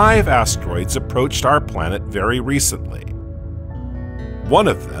 5 asteroids approached our planet very recently. One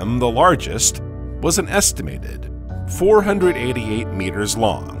of them, the largest, was an estimated 488 meters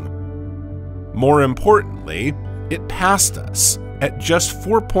long. More importantly, it passed us at just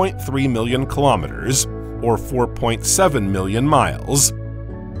 4.3 million kilometers, or 4.7 million miles,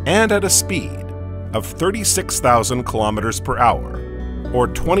 and at a speed of 36,000 kilometers per hour, or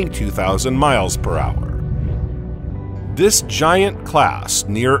 22,000 miles per hour. This giant class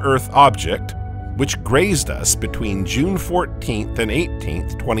near-Earth object, which grazed us between June 14th and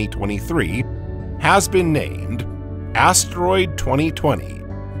 18th, 2023, has been named Asteroid 2020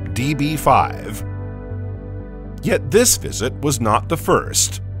 DB5. Yet this visit was not the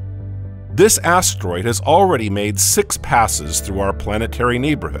first. This asteroid has already made 6 passes through our planetary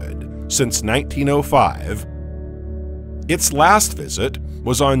neighborhood since 1905. Its last visit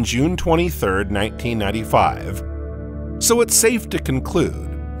was on June 23, 1995, so it's safe to conclude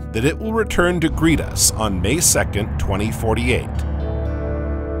that it will return to greet us on May 2, 2048.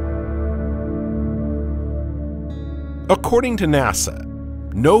 According to NASA,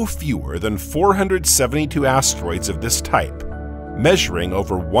 no fewer than 472 asteroids of this type, measuring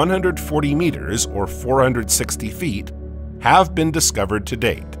over 140 meters or 460 feet, have been discovered to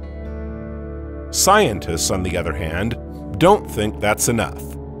date. Scientists, on the other hand, don't think that's enough.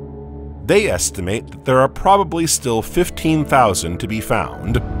 They estimate that there are probably still 15,000 to be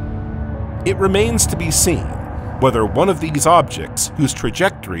found. It remains to be seen whether one of these objects, whose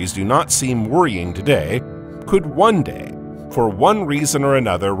trajectories do not seem worrying today, could one day, for one reason or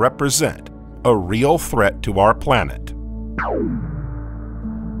another, represent a real threat to our planet.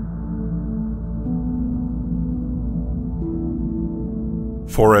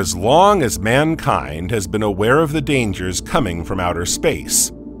 For as long as mankind has been aware of the dangers coming from outer space,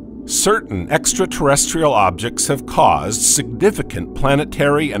 certain extraterrestrial objects have caused significant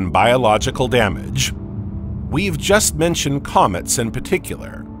planetary and biological damage. We've just mentioned comets in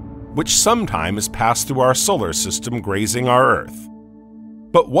particular, which sometimes pass through our solar system grazing our Earth.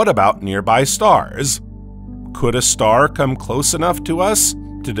 But what about nearby stars? Could a star come close enough to us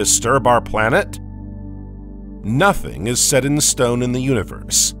to disturb our planet? Nothing is set in stone in the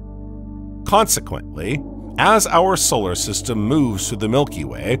universe. Consequently, as our solar system moves through the Milky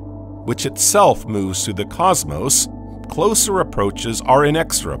Way, which itself moves through the cosmos, closer approaches are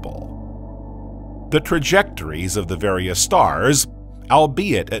inexorable. The trajectories of the various stars,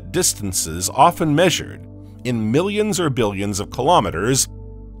 albeit at distances often measured in millions or billions of kilometers,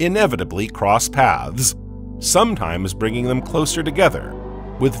 inevitably cross paths, sometimes bringing them closer together,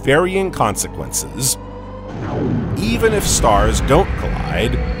 with varying consequences. Even if stars don't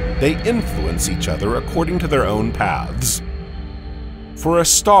collide, they influence each other according to their own paths. For a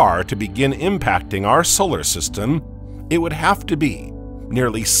star to begin impacting our solar system, it would have to be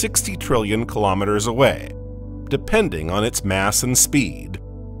nearly 60 trillion kilometers away, depending on its mass and speed.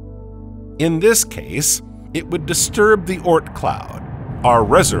 In this case, it would disturb the Oort cloud, our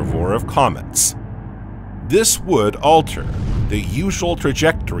reservoir of comets. This would alter the usual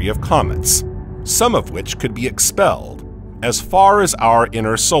trajectory of comets, some of which could be expelled as far as our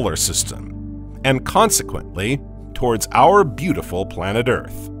inner solar system, and consequently towards our beautiful planet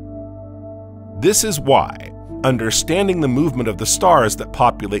Earth. This is why understanding the movement of the stars that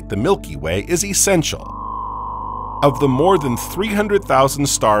populate the Milky Way is essential. Of the more than 300,000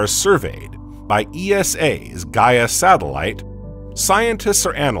 stars surveyed by ESA's Gaia satellite, scientists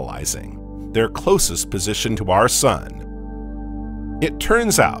are analyzing their closest position to our Sun. It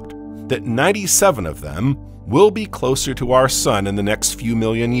turns out that 97 of them will be closer to our Sun in the next few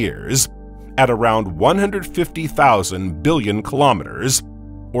million years, at around 150,000 billion kilometers,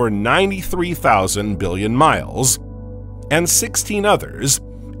 or 93,000 billion miles, and 16 others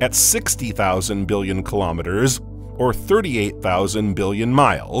at 60,000 billion kilometers, or 38,000 billion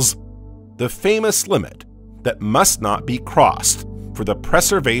miles, the famous limit that must not be crossed for the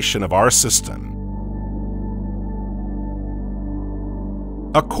preservation of our system.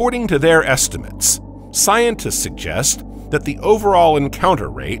 According to their estimates, scientists suggest that the overall encounter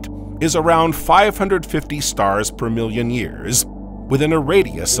rate is around 550 stars per million years, within a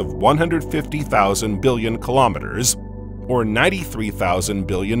radius of 150,000 billion kilometers, or 93,000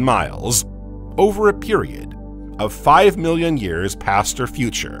 billion miles, over a period of 5 million years past or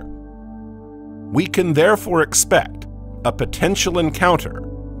future. We can therefore expect a potential encounter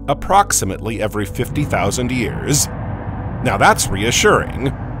approximately every 50,000 years. Now that's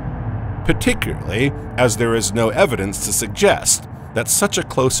reassuring, particularly as there is no evidence to suggest that such a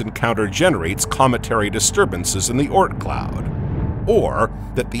close encounter generates cometary disturbances in the Oort cloud, or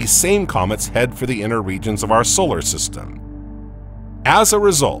that these same comets head for the inner regions of our solar system. As a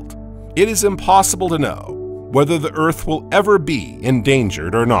result, it is impossible to know whether the Earth will ever be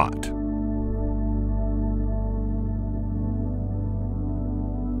endangered or not.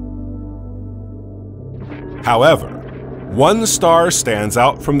 However, one star stands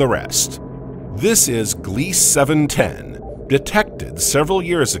out from the rest. This is Gliese 710, detected several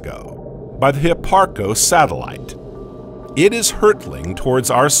years ago by the Hipparcos satellite. It is hurtling towards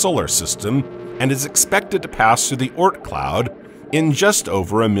our solar system and is expected to pass through the Oort cloud in just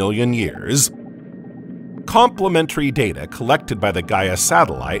over 1 million years. Complementary data collected by the Gaia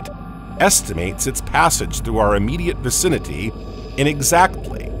satellite estimates its passage through our immediate vicinity in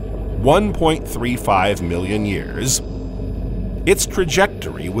exactly 1.35 million years. Its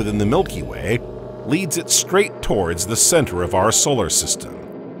trajectory within the Milky Way leads it straight towards the center of our solar system.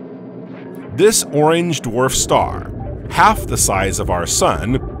 This orange dwarf star, half the size of our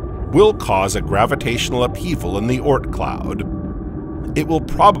Sun, will cause a gravitational upheaval in the Oort cloud. It will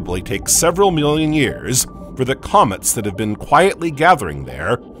probably take several million years for the comets that have been quietly gathering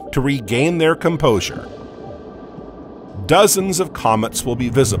there to regain their composure. Dozens of comets will be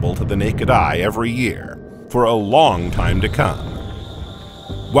visible to the naked eye every year for a long time to come.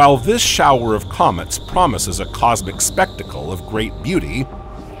 While this shower of comets promises a cosmic spectacle of great beauty,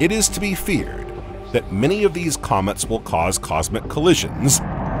 it is to be feared that many of these comets will cause cosmic collisions,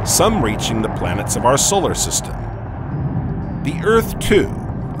 some reaching the planets of our solar system. The Earth, too,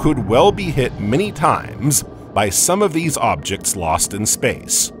 could well be hit many times by some of these objects lost in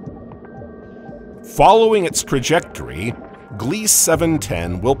space. Following its trajectory, Gliese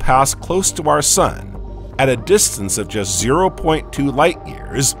 710 will pass close to our Sun at a distance of just 0.2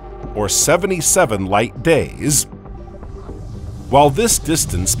 light-years, or 77 light days. While this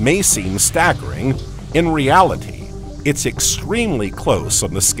distance may seem staggering, in reality, it's extremely close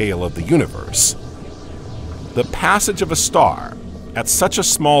on the scale of the universe. The passage of a star at such a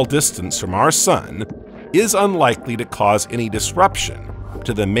small distance from our Sun is unlikely to cause any disruption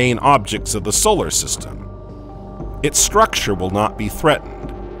to the main objects of the solar system. Its structure will not be threatened,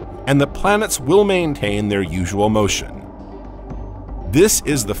 and the planets will maintain their usual motion. This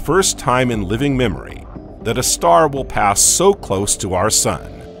is the first time in living memory that a star will pass so close to our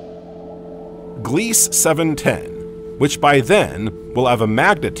Sun. Gliese 710, which by then will have a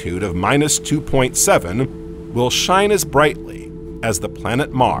magnitude of -2.7, will shine as brightly as the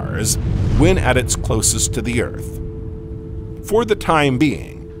planet Mars when at its closest to the Earth. For the time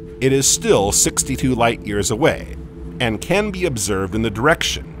being, it is still 62 light-years away and can be observed in the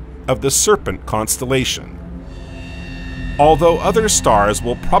direction of the Serpent constellation. Although other stars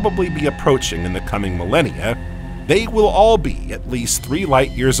will probably be approaching in the coming millennia, they will all be at least 3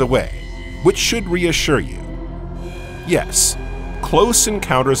 light-years away, which should reassure you. Yes, close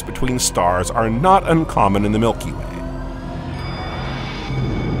encounters between stars are not uncommon in the Milky Way.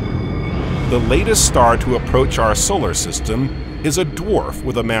 The latest star to approach our solar system is a dwarf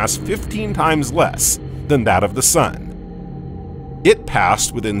with a mass 15 times less than that of the Sun. It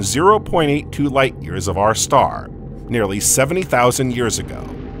passed within 0.82 light-years of our star, nearly 70,000 years ago.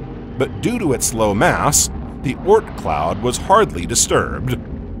 But due to its low mass, the Oort cloud was hardly disturbed.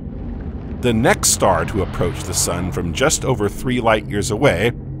 The next star to approach the Sun from just over 3 light-years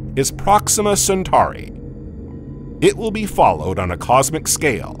away is Proxima Centauri. It will be followed on a cosmic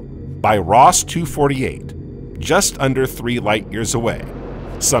scale by Ross 248, just under 3 light-years away,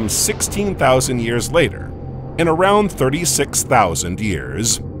 some 16,000 years later, in around 36,000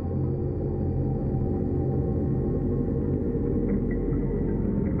 years.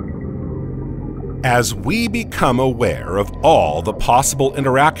 As we become aware of all the possible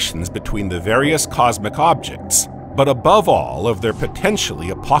interactions between the various cosmic objects, but above all of their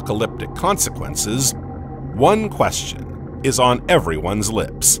potentially apocalyptic consequences, one question is on everyone's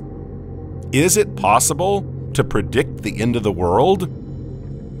lips. Is it possible to predict the end of the world?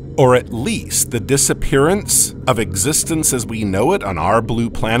 Or at least the disappearance of existence as we know it on our blue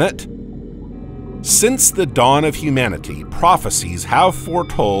planet? Since the dawn of humanity, prophecies have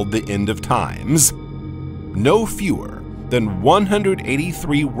foretold the end of times. No fewer than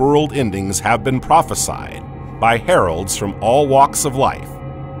 183 world endings have been prophesied by heralds from all walks of life,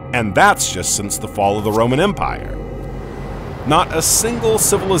 and that's just since the fall of the Roman Empire. Not a single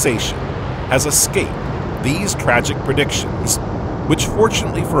civilization has escaped these tragic predictions, which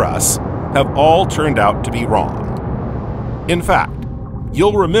fortunately for us have all turned out to be wrong. In fact,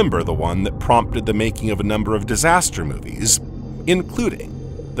 you'll remember the one that prompted the making of a number of disaster movies, including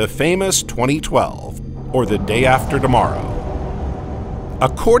the famous 2012 or The Day After Tomorrow.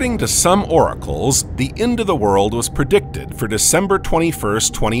 According to some oracles, the end of the world was predicted for December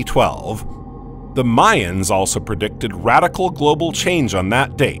 21st, 2012. The Mayans also predicted radical global change on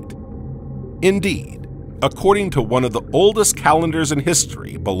that date. Indeed, according to one of the oldest calendars in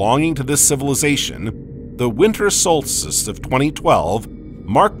history belonging to this civilization, the winter solstice of 2012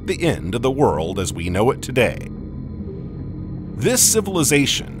 marked the end of the world as we know it today. This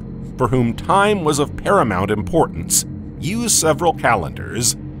civilization, for whom time was of paramount importance, used several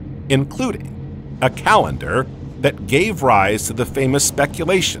calendars, including a calendar that gave rise to the famous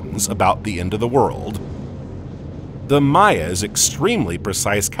speculations about the end of the world. The Mayas' extremely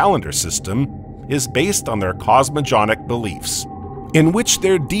precise calendar system is based on their cosmogonic beliefs, in which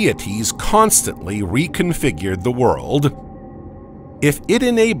their deities constantly reconfigured the world. If it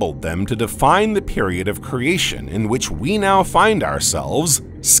enabled them to define the period of creation in which we now find ourselves,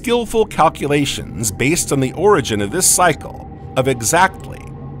 skillful calculations based on the origin of this cycle of exactly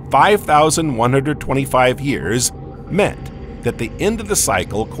 5,125 years meant that the end of the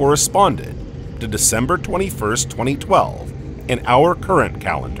cycle corresponded to December 21st, 2012 in our current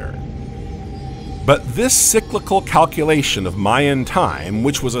calendar. But this cyclical calculation of Mayan time,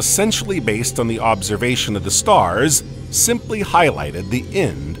 which was essentially based on the observation of the stars, simply highlighted the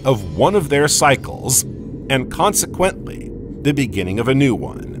end of one of their cycles, and consequently, the beginning of a new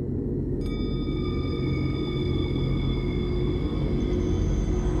one.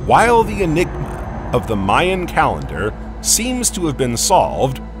 While the enigma of the Mayan calendar seems to have been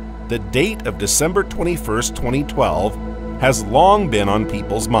solved, the date of December 21st, 2012 has long been on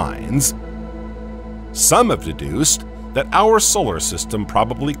people's minds. Some have deduced that our solar system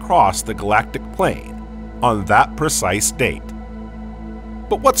probably crossed the galactic plane on that precise date.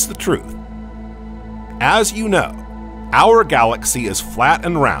 But what's the truth? As you know, our galaxy is flat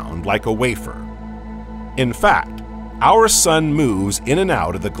and round like a wafer. In fact, our sun moves in and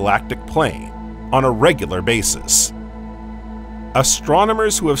out of the galactic plane on a regular basis.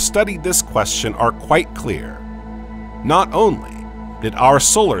 Astronomers who have studied this question are quite clear. Not only did our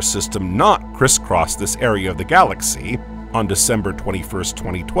solar system not crisscross this area of the galaxy on December 21st,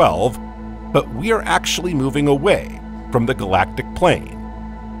 2012, but we are actually moving away from the galactic plane.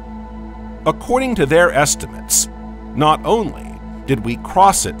 According to their estimates, not only did we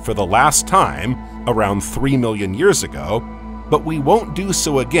cross it for the last time around 3 million years ago, but we won't do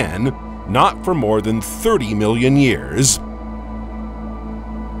so again, not for more than 30 million years.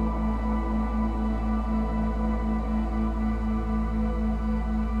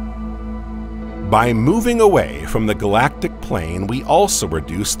 By moving away from the galactic plane, we also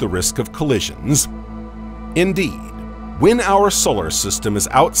reduce the risk of collisions. Indeed, when our solar system is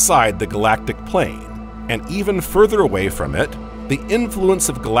outside the galactic plane, and even further away from it, the influence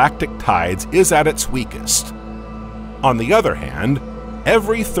of galactic tides is at its weakest. On the other hand,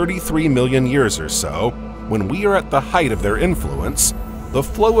 every 33 million years or so, when we are at the height of their influence, the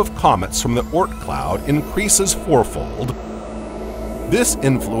flow of comets from the Oort cloud increases fourfold. This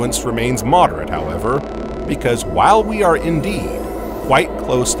influence remains moderate, however, because while we are indeed quite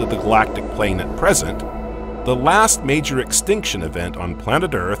close to the galactic plane at present, the last major extinction event on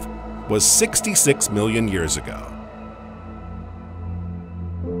planet Earth was 66 million years ago.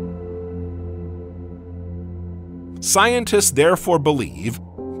 Scientists therefore believe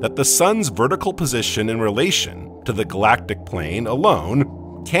that the Sun's vertical position in relation to the galactic plane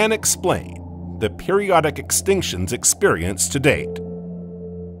alone can explain the periodic extinctions experienced to date.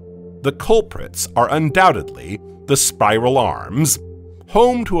 The culprits are undoubtedly the spiral arms,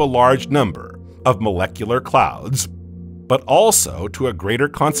 home to a large number of molecular clouds, but also to a greater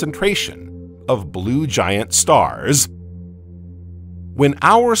concentration of blue giant stars. When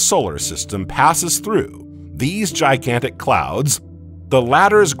our solar system passes through these gigantic clouds, the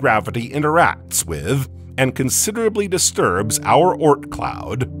latter's gravity interacts with and considerably disturbs our Oort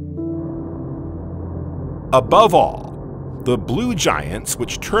cloud. Above all, the blue giants,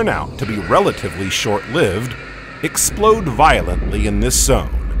 which turn out to be relatively short-lived, explode violently in this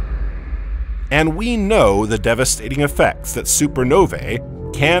zone. And we know the devastating effects that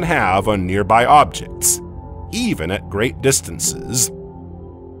supernovae can have on nearby objects, even at great distances.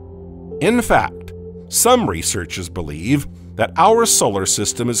 In fact, some researchers believe that our solar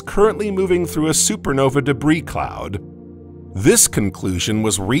system is currently moving through a supernova debris cloud. This conclusion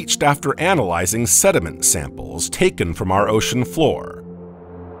was reached after analyzing sediment samples taken from our ocean floor.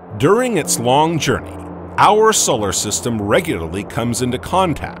 During its long journey, our solar system regularly comes into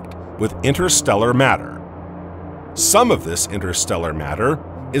contact with interstellar matter. Some of this interstellar matter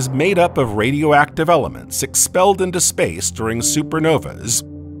is made up of radioactive elements expelled into space during supernovas,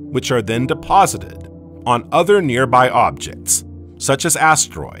 which are then deposited on other nearby objects, such as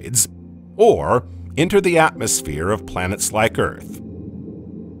asteroids, or enter the atmosphere of planets like Earth.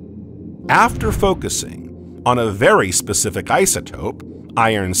 After focusing on a very specific isotope,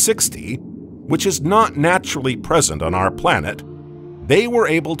 iron-60, which is not naturally present on our planet, they were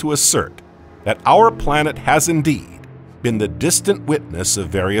able to assert that our planet has indeed been the distant witness of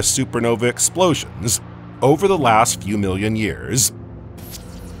various supernova explosions over the last few million years,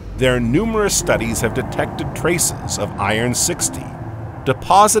 their numerous studies have detected traces of iron-60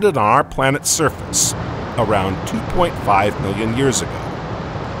 deposited on our planet's surface around 2.5 million years ago,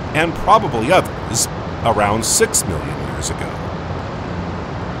 and probably others around 6 million years ago.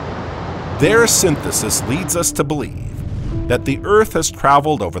 Their synthesis leads us to believe that the Earth has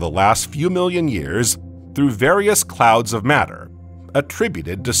traveled over the last few million years through various clouds of matter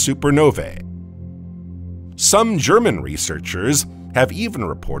attributed to supernovae. Some German researchers have even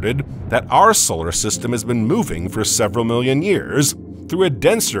reported that our solar system has been moving for several million years through a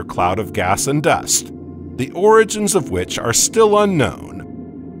denser cloud of gas and dust, the origins of which are still unknown.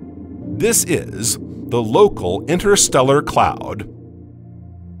 This is the local interstellar cloud.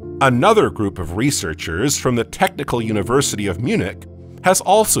 Another group of researchers from the Technical University of Munich has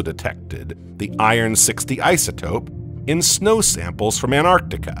also detected the iron-60 isotope in snow samples from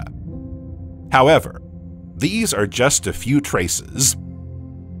Antarctica. However, these are just a few traces.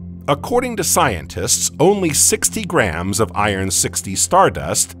 According to scientists, only 60 grams of iron-60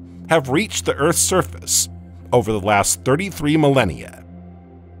 stardust have reached the Earth's surface over the last 33 millennia.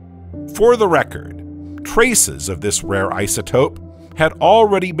 For the record, traces of this rare isotope had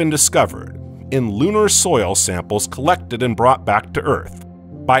already been discovered in lunar soil samples collected and brought back to Earth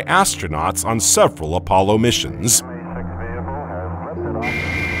by astronauts on several Apollo missions.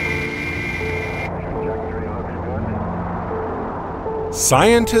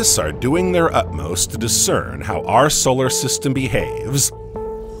 Scientists are doing their utmost to discern how our solar system behaves.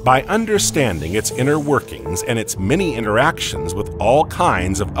 By understanding its inner workings and its many interactions with all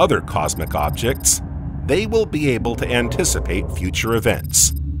kinds of other cosmic objects, they will be able to anticipate future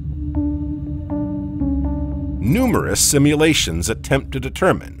events. Numerous simulations attempt to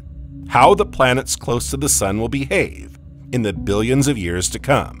determine how the planets close to the Sun will behave in the billions of years to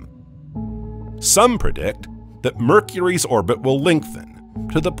come. Some predict that Mercury's orbit will lengthen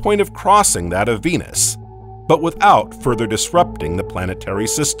to the point of crossing that of Venus, but without further disrupting the planetary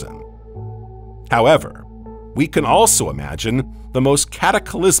system. However, we can also imagine the most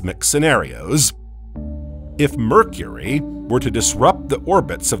cataclysmic scenarios. If Mercury were to disrupt the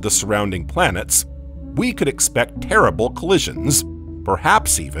orbits of the surrounding planets, we could expect terrible collisions,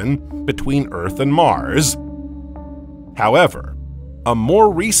 perhaps even between Earth and Mars. However, a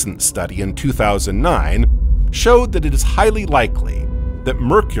more recent study in 2009 showed that it is highly likely that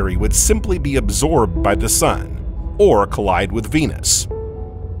Mercury would simply be absorbed by the Sun or collide with Venus.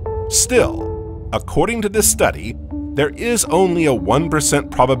 Still, according to this study, there is only a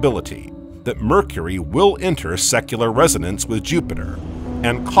 1% probability that Mercury will enter secular resonance with Jupiter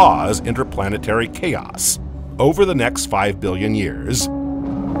and cause interplanetary chaos over the next 5 billion years.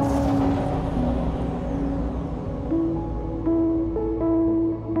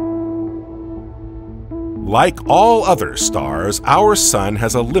 Like all other stars, our Sun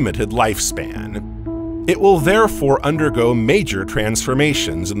has a limited lifespan. It will therefore undergo major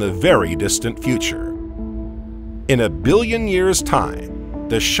transformations in the very distant future. In a billion years' time,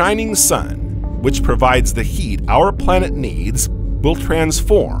 the shining Sun, which provides the heat our planet needs, will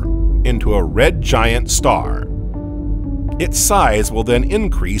transform into a red giant star. Its size will then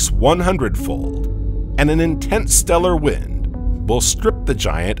increase 100-fold, and an intense stellar wind will strip the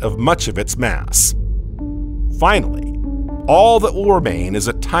giant of much of its mass. Finally, all that will remain is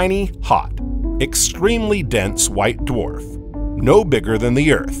a tiny, hot, extremely dense white dwarf, no bigger than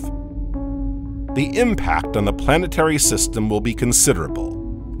the Earth. The impact on the planetary system will be considerable,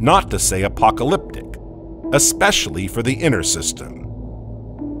 not to say apocalyptic, especially for the inner system.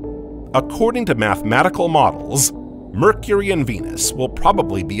 According to mathematical models, Mercury and Venus will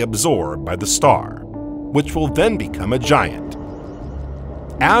probably be absorbed by the star, which will then become a giant.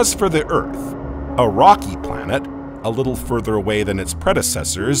 As for the Earth, a rocky planet, a little further away than its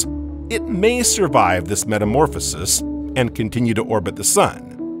predecessors, it may survive this metamorphosis and continue to orbit the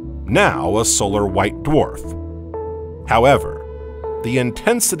Sun, now a solar white dwarf. However, the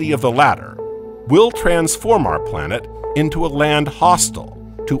intensity of the latter will transform our planet into a land hostile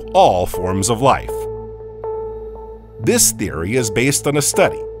to all forms of life. This theory is based on a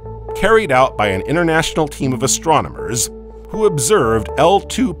study carried out by an international team of astronomers who observed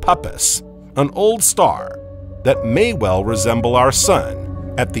L2 Puppis, an old star that may well resemble our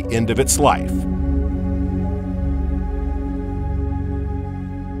Sun at the end of its life.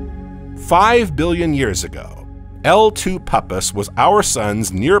 5 billion years ago, L2 Puppis was our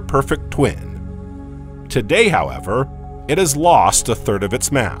Sun's near-perfect twin. Today, however, it has lost a third of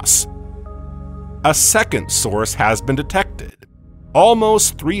its mass. A second source has been detected,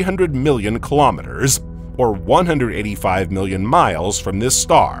 almost 300 million kilometers, or 185 million miles from this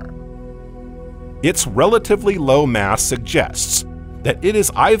star. Its relatively low mass suggests that it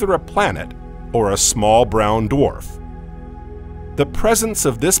is either a planet or a small brown dwarf. The presence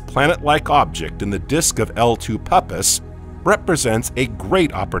of this planet-like object in the disk of L2 Puppis represents a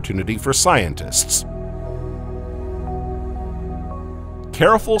great opportunity for scientists.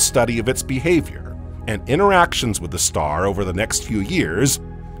 Careful study of its behavior and interactions with the star over the next few years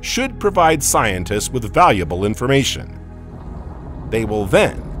should provide scientists with valuable information. They will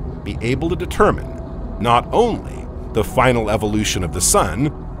then be able to determine not only the final evolution of the Sun,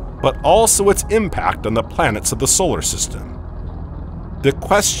 but also its impact on the planets of the solar system. The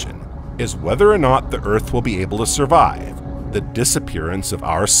question is whether or not the Earth will be able to survive the disappearance of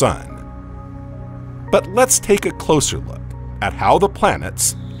our Sun. But let's take a closer look at how the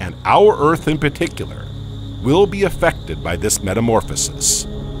planets, and our Earth in particular, will be affected by this metamorphosis.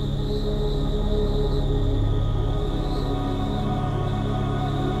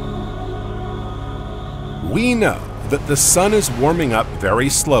 We know that the Sun is warming up very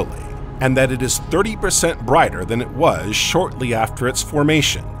slowly, and that it is 30% brighter than it was shortly after its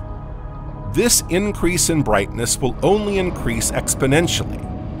formation. This increase in brightness will only increase exponentially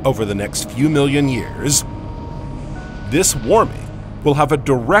over the next few million years. This warming will have a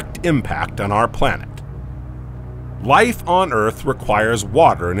direct impact on our planet. Life on Earth requires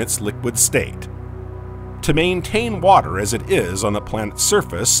water in its liquid state. To maintain water as it is on the planet's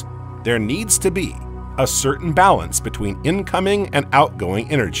surface, there needs to be a certain balance between incoming and outgoing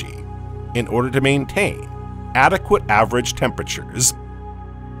energy in order to maintain adequate average temperatures.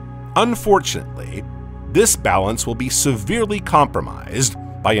 Unfortunately, this balance will be severely compromised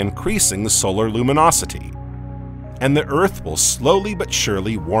by increasing solar luminosity, and the Earth will slowly but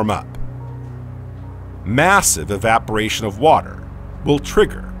surely warm up. Massive evaporation of water will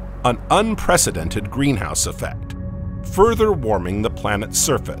trigger an unprecedented greenhouse effect, further warming the planet's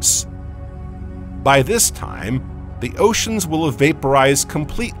surface. By this time, the oceans will have vaporized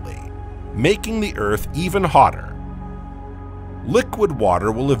completely, making the Earth even hotter. Liquid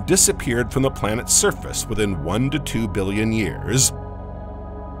water will have disappeared from the planet's surface within 1 to 2 billion years.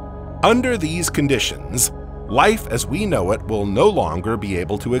 Under these conditions, life as we know it will no longer be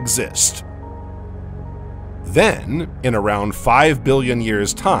able to exist. Then, in around 5 billion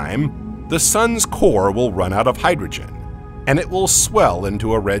years' time, the Sun's core will run out of hydrogen, and it will swell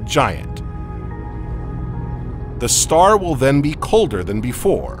into a red giant. The star will then be colder than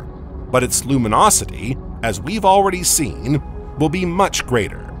before, but its luminosity, as we've already seen, will be much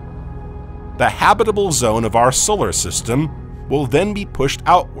greater. The habitable zone of our solar system will then be pushed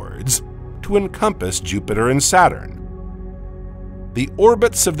outwards to encompass Jupiter and Saturn. The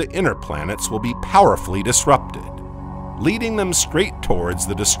orbits of the inner planets will be powerfully disrupted, leading them straight towards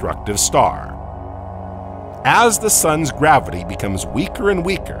the destructive star. As the Sun's gravity becomes weaker and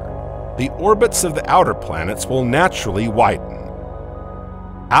weaker, the orbits of the outer planets will naturally widen.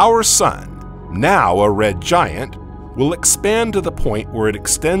 Our Sun, now a red giant, will expand to the point where it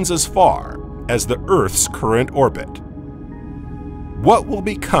extends as far as the Earth's current orbit. What will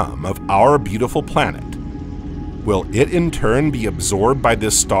become of our beautiful planet? Will it in turn be absorbed by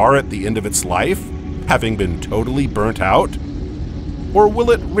this star at the end of its life, having been totally burnt out? Or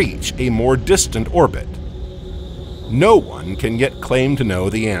will it reach a more distant orbit? No one can yet claim to know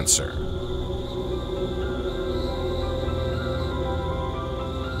the answer.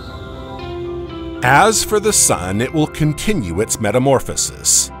 As for the Sun, it will continue its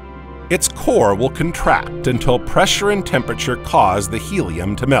metamorphosis. Its core will contract until pressure and temperature cause the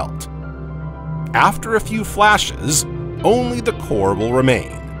helium to melt. After a few flashes, only the core will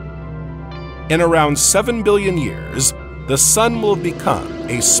remain. In around 7 billion years, the Sun will have become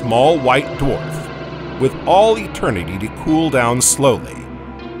a small white dwarf, with all eternity to cool down slowly.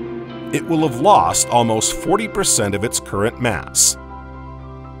 It will have lost almost 40% of its current mass.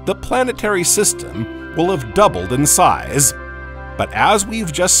 The planetary system will have doubled in size, but as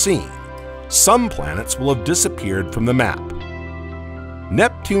we've just seen, some planets will have disappeared from the map.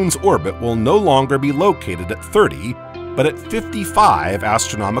 Neptune's orbit will no longer be located at 30, but at 55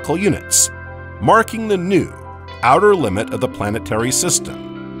 astronomical units, marking the new outer limit of the planetary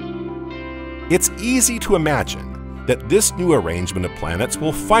system. It's easy to imagine that this new arrangement of planets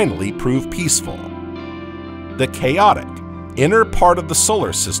will finally prove peaceful. The chaotic inner part of the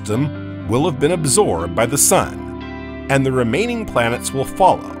solar system will have been absorbed by the Sun, and the remaining planets will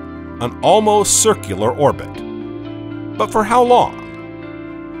follow an almost circular orbit. But for how long?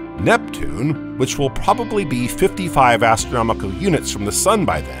 Neptune, which will probably be 55 astronomical units from the Sun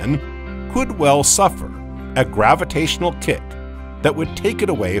by then, could well suffer a gravitational kick that would take it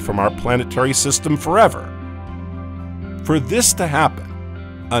away from our planetary system forever. For this to happen,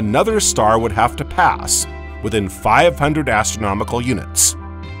 another star would have to pass within 500 astronomical units.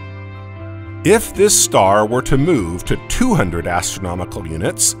 If this star were to move to 200 astronomical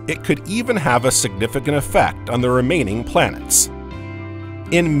units, it could even have a significant effect on the remaining planets.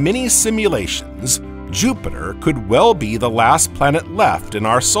 In many simulations, Jupiter could well be the last planet left in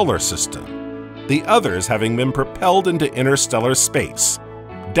our solar system, the others having been propelled into interstellar space,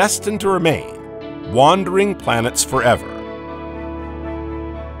 destined to remain wandering planets forever.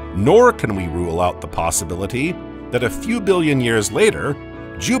 Nor can we rule out the possibility that a few billion years later,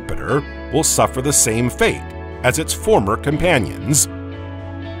 Jupiter will suffer the same fate as its former companions.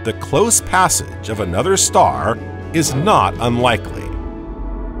 The close passage of another star is not unlikely.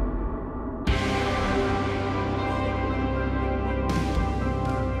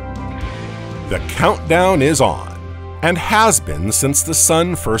 The countdown is on, and has been since the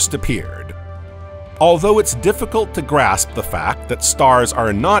Sun first appeared. Although it's difficult to grasp the fact that stars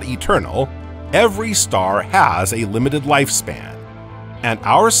are not eternal, every star has a limited lifespan, and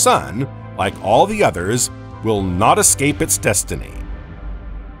our Sun, like all the others, will not escape its destiny.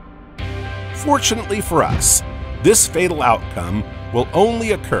 Fortunately for us, this fatal outcome will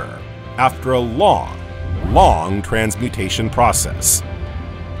only occur after a long transmutation process.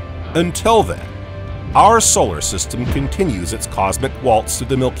 Until then, our solar system continues its cosmic waltz through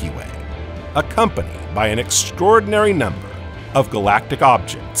the Milky Way, accompanied by an extraordinary number of galactic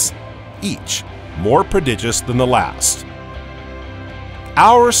objects, each more prodigious than the last.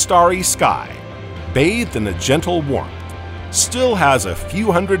 Our starry sky, bathed in a gentle warmth, still has a few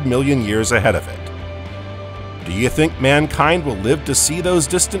 100 million years ahead of it. Do you think mankind will live to see those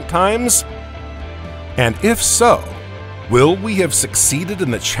distant times? And if so, will we have succeeded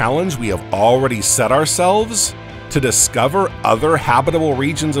in the challenge we have already set ourselves to discover other habitable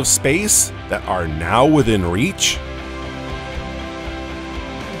regions of space that are now within reach?